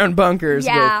 Underground bunkers.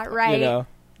 Yeah, with, right.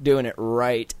 Doing it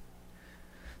right.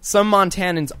 Some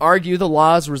Montanans argue the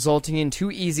law is resulting in too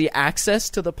easy access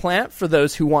to the plant for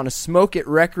those who want to smoke it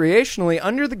recreationally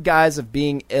under the guise of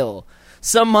being ill.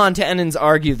 Some Montanans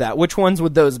argue that. Which ones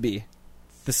would those be?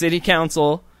 The city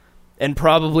council, and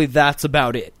probably that's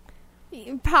about it.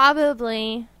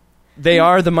 Probably. They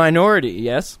are the minority,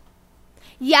 yes?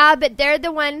 Yeah, but they're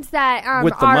the ones that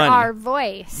With the are money. our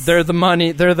voice. They're the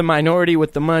money. They're the minority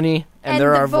with the money, and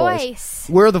they're the our voice.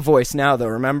 We're the voice now, though.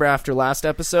 Remember after last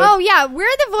episode? Oh, yeah,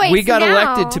 we're the voice we got now.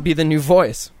 elected to be the new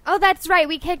voice. Oh, that's right.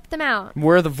 We kicked them out.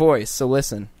 We're the voice, so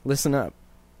listen up.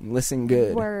 Listen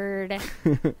good. Word.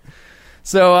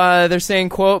 So they're saying,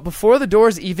 quote, before the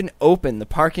doors even open, the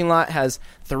parking lot has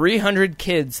 300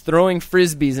 kids throwing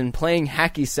frisbees and playing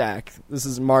hacky sack. This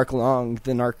is Mark Long,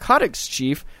 the narcotics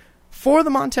chief for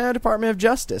the Montana Department of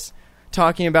Justice,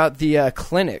 talking about the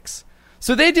clinics.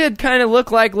 So they did kind of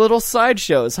look like little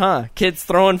sideshows, huh? Kids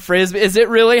throwing frisbee. Is it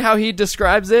really how he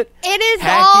describes it? It is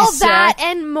Hacky all sack? that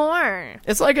and more.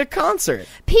 It's like a concert.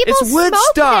 People It's smoke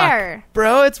Woodstock, there.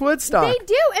 bro. It's Woodstock. They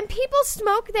do, and people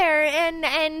smoke there,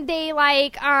 and they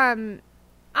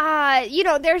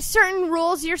there's certain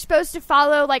rules you're supposed to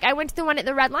follow. Like, I went to the one at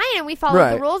the Red Lion, and we followed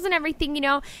Right. the rules and everything.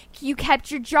 You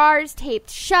kept your jars taped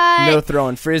shut. No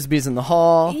throwing frisbees in the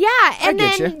hall. Yeah, and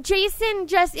get then you. Jason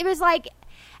it was like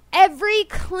every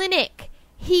clinic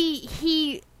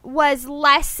he was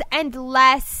less and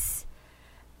less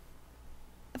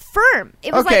firm.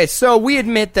 It was Okay, like, so we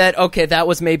admit that, that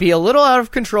was maybe a little out of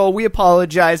control. We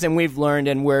apologize, and we've learned,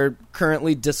 and we're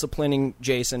currently disciplining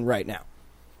Jason right now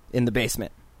in the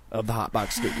basement of the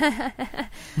Hotbox studio.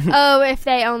 oh, if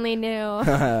they only knew.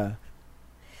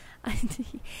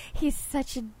 He's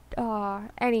such a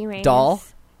anyways. Doll?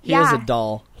 He Yeah. is a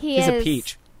doll. He's a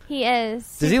peach. He is.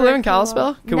 Does he Super live in cool.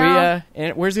 Kalispell? Can No.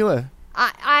 where's he live?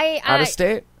 I Out of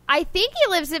state? I think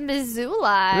he lives in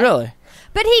Missoula. Really?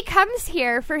 But he comes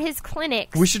here for his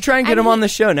clinics. We should try and get him on the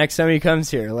show next time he comes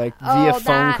here, like via phone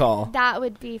that, call. That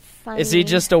would be funny. Is he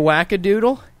just a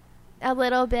wackadoodle? a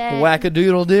little bit?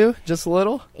 Wackadoodle do? Just a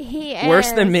little? He is.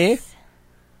 Worse than me?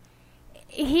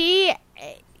 He,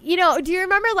 do you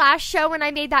remember last show when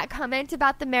I made that comment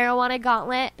about the marijuana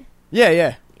gauntlet?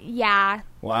 Yeah. Yeah,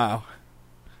 Wow.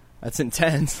 That's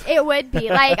intense. it would be.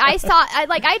 Like, I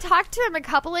talked to him a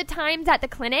couple of times at the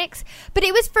clinics, but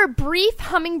it was for brief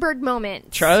hummingbird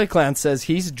moments. Charlie Clown says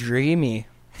he's dreamy.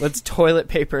 Let's toilet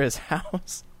paper his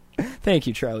house. Thank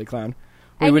you, Charlie Clown.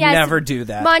 We And would yes, never do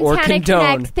that Montana or condone.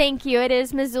 Connect, thank you. It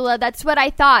is Missoula. That's what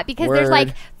I thought, because there's Word.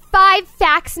 like 5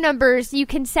 fax numbers you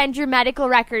can send your medical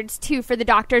records to for the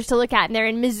doctors to look at, and they're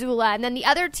in Missoula, and then the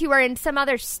other 2 are in some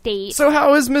other state. So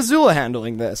how is Missoula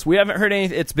handling this? We haven't heard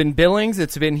anything. It's been Billings.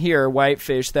 It's been here,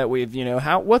 Whitefish, that we've,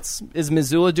 is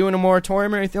Missoula doing a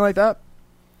moratorium or anything like that?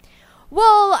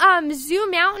 Well,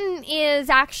 Zoo Mountain is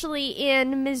actually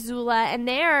in Missoula, and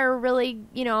they're really,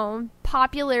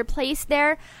 popular place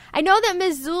there. I know that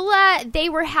Missoula, they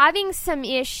were having some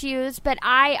issues, but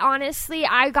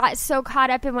I got so caught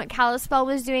up in what Kalispell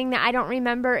was doing that I don't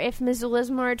remember if Missoula's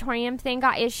moratorium thing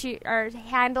got issued or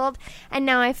handled, and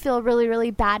now I feel really,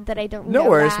 really bad that I don't know. No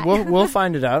worries. that. We'll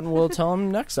find it out, and we'll tell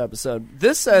them next episode.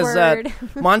 This says that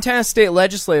Montana state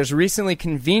legislators recently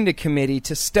convened a committee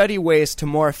to study ways to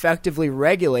more effectively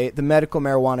regulate the medical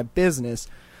marijuana business.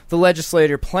 The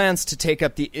legislator plans to take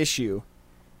up the issue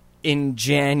in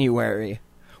January.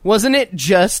 Wasn't it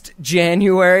just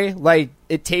January? Like,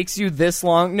 it takes you this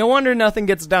long? No wonder nothing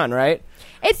gets done, right?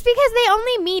 It's because they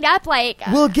only meet up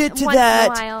we'll get to once that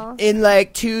in a while. in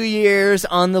like 2 years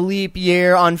on the leap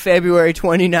year on February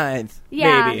 29th.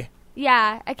 Yeah. Maybe.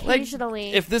 Yeah, Like,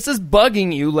 occasionally. if this is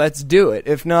bugging you, let's do it.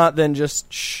 If not, then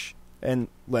just shh and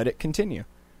let it continue.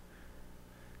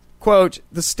 Quote,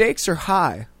 "The stakes are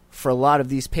high for a lot of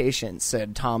these patients,"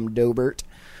 said Tom Dobert,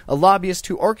 a lobbyist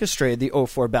who orchestrated the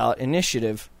 04 ballot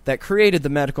initiative that created the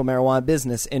medical marijuana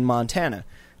business in Montana.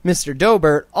 Mr.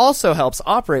 Dobert also helps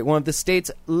operate one of the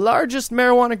state's largest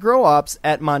marijuana grow ops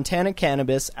at Montana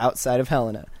Cannabis outside of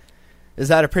Helena. Is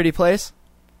that a pretty place?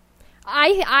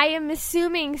 I am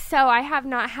assuming so. I have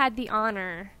not had the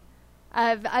honor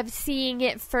of seeing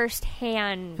it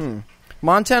firsthand.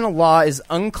 Montana law is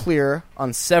unclear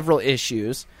on several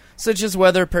issues, such as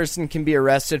whether a person can be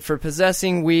arrested for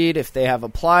possessing weed if they have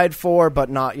applied for but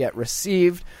not yet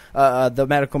received the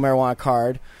medical marijuana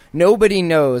card. Nobody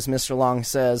knows, Mr. Long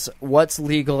says, what's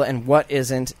legal and what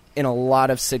isn't in a lot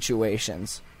of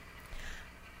situations.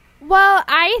 Well,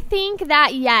 I think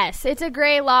that, yes, it's a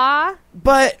gray law.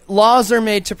 But laws are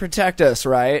made to protect us,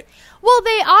 right? Well,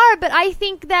 they are, but I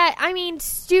think that,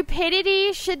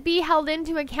 stupidity should be held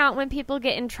into account when people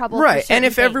get in trouble. Right, for and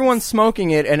if certain everyone's things.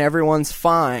 smoking it and everyone's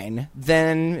fine,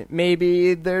 then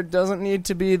maybe there doesn't need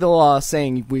to be the law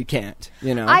saying we can't,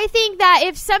 you know? I think that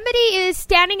if somebody is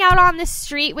standing out on the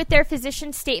street with their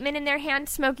physician statement in their hand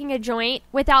smoking a joint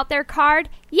without their card,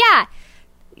 yeah,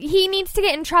 he needs to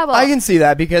get in trouble. I can see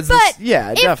that because, But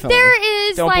yeah, if definitely. there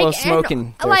is Don't blow smoke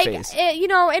in their face.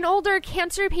 an older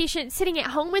cancer patient sitting at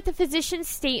home with a physician's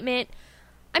statement,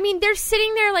 they're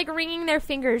sitting there ringing their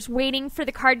fingers, waiting for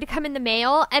the card to come in the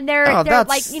mail, and they're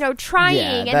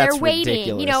trying and they're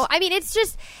waiting. Ridiculous. It's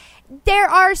just there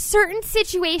are certain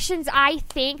situations. I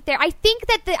think that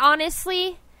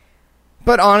honestly.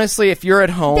 But honestly, if you're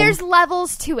at home... There's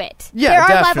levels to it. Yeah, there are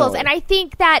definitely. levels. And I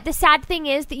think that the sad thing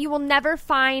is that you will never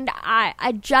find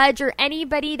a judge or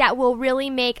anybody that will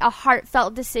really make a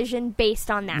heartfelt decision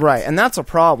based on that. Right, and that's a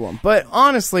problem. But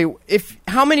honestly,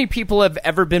 how many people have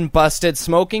ever been busted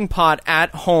smoking pot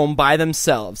at home by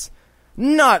themselves?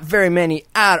 Not very many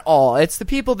at all. It's the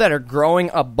people that are growing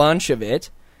a bunch of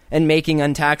it and making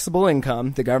untaxable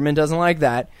income. The government doesn't like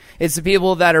that. It's the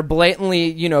people that are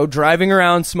blatantly, driving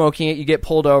around smoking it, you get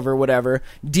pulled over, whatever,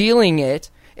 dealing it.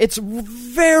 It's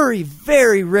very,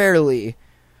 very rarely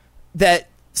that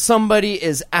somebody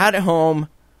is at home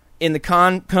in the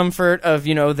comfort of,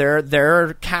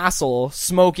 their castle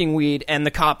smoking weed and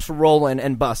the cops roll in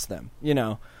and bust them,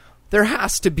 There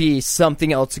has to be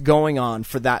something else going on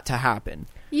for that to happen.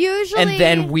 Usually. And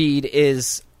then weed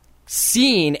is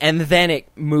seen, and then it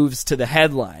moves to the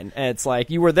headline. And it's like,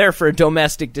 you were there for a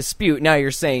domestic dispute, now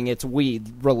you're saying it's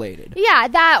weed related. Yeah,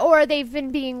 that, or they've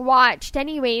been being watched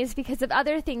anyways because of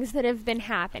other things that have been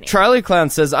happening. Charlie Clown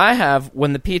says, I have,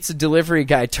 when the pizza delivery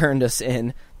guy turned us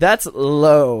in. That's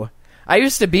low. I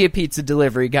used to be a pizza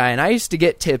delivery guy, and I used to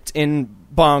get tipped in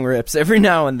bong rips every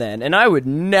now and then, and I would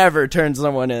never turn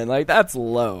someone in. Like, that's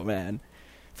low, man.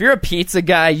 If you're a pizza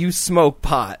guy, you smoke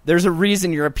pot. There's a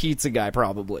reason you're a pizza guy,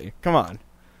 probably. Come on.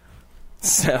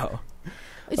 So,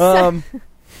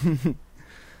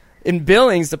 in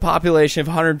Billings, the population of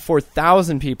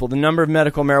 104,000 people, the number of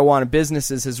medical marijuana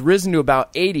businesses has risen to about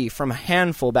 80 from a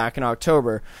handful back in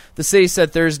October. The city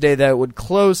said Thursday that it would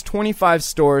close 25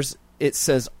 stores it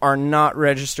says are not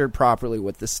registered properly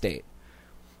with the state.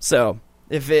 So,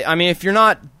 if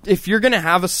you're going to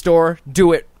have a store,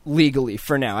 do it legally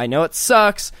for now. I know it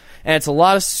sucks, and it's a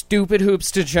lot of stupid hoops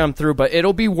to jump through, but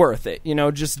it'll be worth it.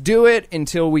 Just do it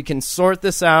until we can sort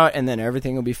this out, and then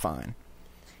everything will be fine.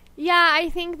 Yeah,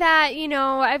 I think that,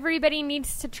 everybody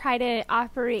needs to try to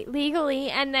operate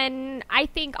legally, and then I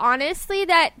think, honestly,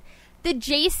 that the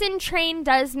Jason train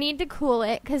does need to cool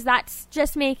it, because that's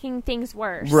just making things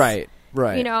worse. Right.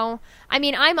 Right. You know, I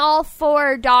mean, I'm all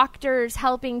for doctors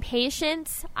helping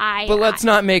patients. But let's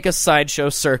not make a sideshow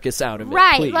circus out of it,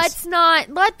 right. please. Let's not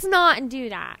do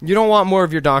that. You don't want more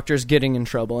of your doctors getting in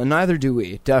trouble, and neither do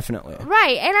we, definitely.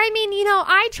 Right. And I mean, you know,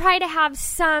 I try to have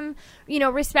some, you know,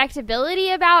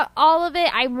 respectability about all of it.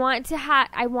 I want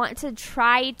to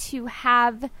try to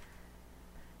have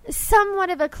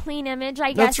somewhat of a clean image,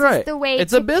 I guess. That's right. Is the way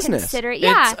it's to a business. Consider it.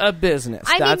 Yeah. It's a business.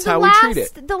 I That's mean, how we treat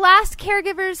it. The last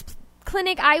caregivers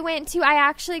clinic I went to, I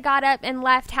actually got up and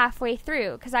left halfway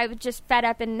through because I was just fed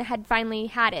up and had finally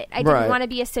had it. I didn't Right. want to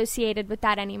be associated with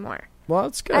that anymore. Well,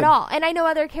 that's good. At all. And I know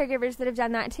other caregivers that have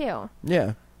done that too.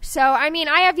 Yeah. So, I mean,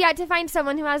 I have yet to find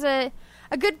someone who has a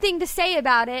good thing to say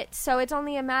about it, so it's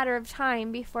only a matter of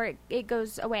time before it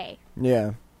goes away.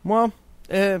 Yeah. Well,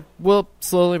 we'll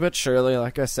slowly but surely,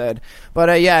 like I said.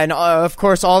 But, yeah, and of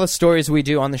course, all the stories we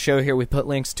do on the show here, we put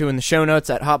links to in the show notes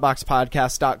at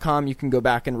hotboxpodcast.com. You can go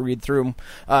back and read through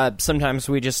them. Sometimes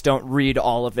we just don't read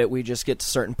all of it. We just get to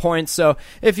certain points. So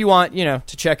if you want, you know,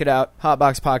 to check it out,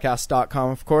 hotboxpodcast.com,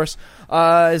 of course.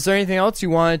 Is there anything else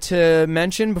you wanted to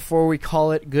mention before we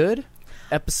call it good?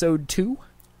 Episode 2?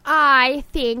 I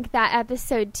think that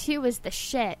episode 2 was the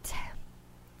shit.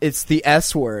 It's the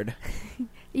S word.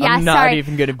 Yeah, I'm not sorry.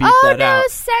 even going to beat that out. Oh, no,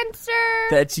 censor.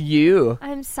 That's you.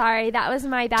 I'm sorry. That was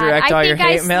my bad. Direct I all think your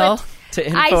hate I mail slipped- to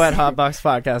info at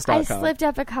hotboxpodcast.com. I slipped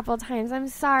up a couple times. I'm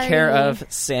sorry. Care of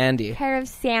Sandy. Care of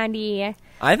Sandy.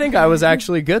 I think I was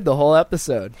actually good the whole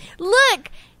episode. Look!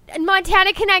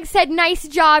 Montana Connect said, nice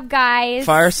job, guys.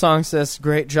 Fire Song says,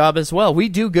 great job as well. We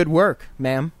do good work,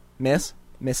 ma'am, miss,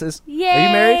 Mrs. Yay. Are you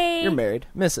married? You're married.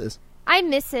 Mrs. I'm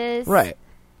Mrs. Right.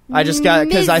 I just got,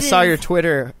 because I saw Mrs. your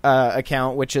Twitter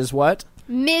account, which is what?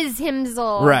 Ms.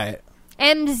 Himzel. Right.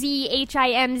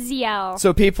 MZHIMZL.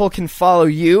 So people can follow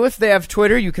you if they have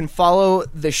Twitter. You can follow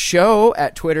the show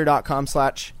at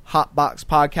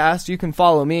twitter.com/hotboxpodcast. You can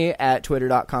follow me at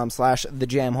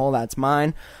twitter.com/thejamhole. That's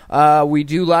mine. We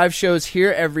do live shows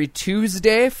here every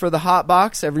Tuesday for the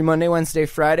Hotbox, every Monday, Wednesday,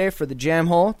 Friday for the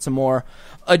Jamhole. It's a more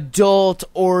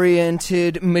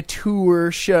adult-oriented,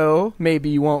 mature show. Maybe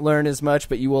you won't learn as much,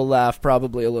 but you will laugh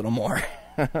probably a little more.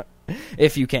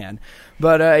 If you can.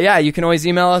 But, yeah, you can always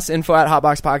email us,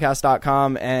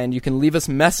 info@hotboxpodcast.com, and you can leave us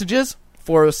messages,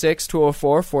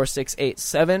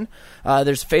 406-204-4687.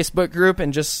 There's a Facebook group,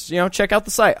 and just, you know, check out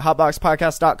the site,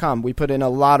 hotboxpodcast.com. We put in a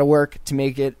lot of work to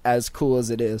make it as cool as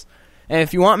it is. And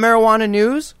if you want marijuana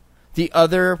news, the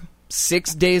other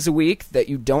 6 days a week that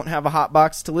you don't have a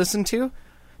Hotbox to listen to,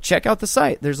 check out the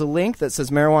site. There's a link that says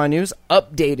marijuana news,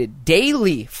 updated,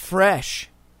 daily, fresh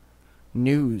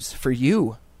news for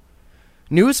you.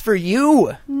 News for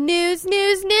you. News.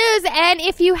 And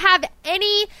if you have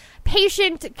any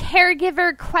patient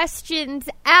caregiver questions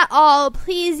at all,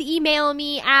 please email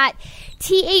me at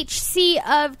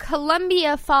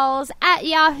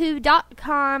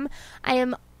thcofcolumbiafalls@yahoo.com. I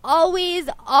am always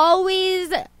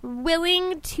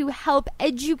willing to help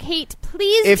educate.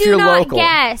 Please If do you're not local,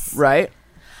 guess. right?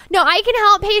 No, I can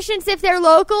help patients if they're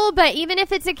local, but even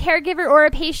if it's a caregiver or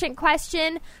a patient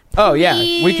question, Oh, yeah.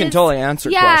 We can totally answer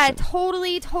questions. Yeah,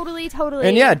 totally.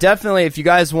 And yeah, definitely, if you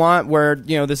guys want,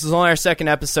 this is only our second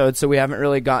episode, so we haven't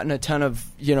really gotten a ton of,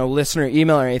 listener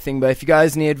email or anything, but if you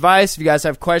guys need advice, if you guys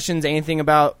have questions, anything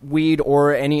about weed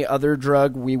or any other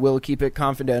drug, we will keep it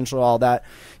confidential, all that.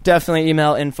 Definitely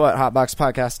email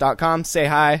info@hotboxpodcast.com. Say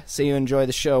hi, say you enjoy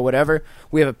the show, whatever.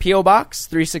 We have a P.O. Box,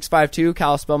 3652,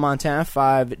 Kalispell, Montana,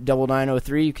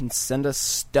 59903. You can send us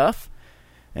stuff.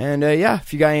 And,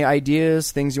 if you got any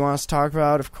ideas, things you want us to talk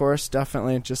about, of course,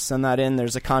 definitely just send that in.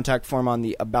 There's a contact form on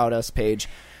the About Us page.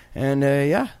 And,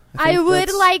 I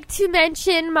would like to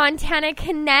mention Montana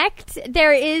Connect.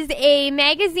 There is a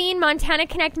magazine, Montana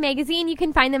Connect magazine. You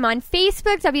can find them on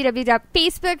Facebook,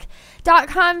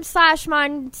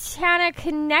 www.facebook.com/Montana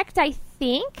Connect, I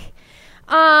think.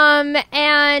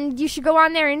 And you should go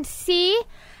on there and see.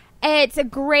 It's a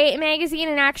great magazine,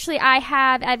 and actually I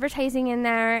have advertising in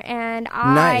there, and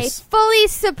I fully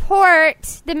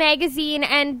support the magazine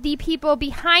and the people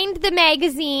behind the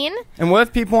magazine. And what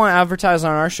if people want to advertise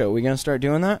on our show? Are we going to start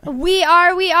doing that? We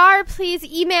are. Please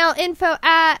email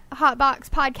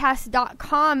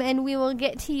info@hotboxpodcast.com, and we will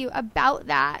get to you about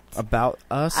that. About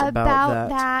us? About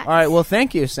that. All right, well,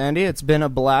 thank you, Sandy. It's been a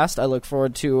blast. I look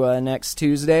forward to next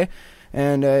Tuesday.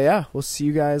 And, we'll see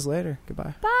you guys later.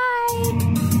 Goodbye. Bye.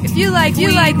 If you like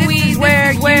weed, this is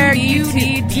where you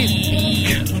need to be.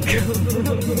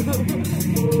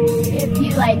 If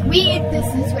you like weed, this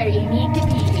is where you need to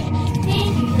be.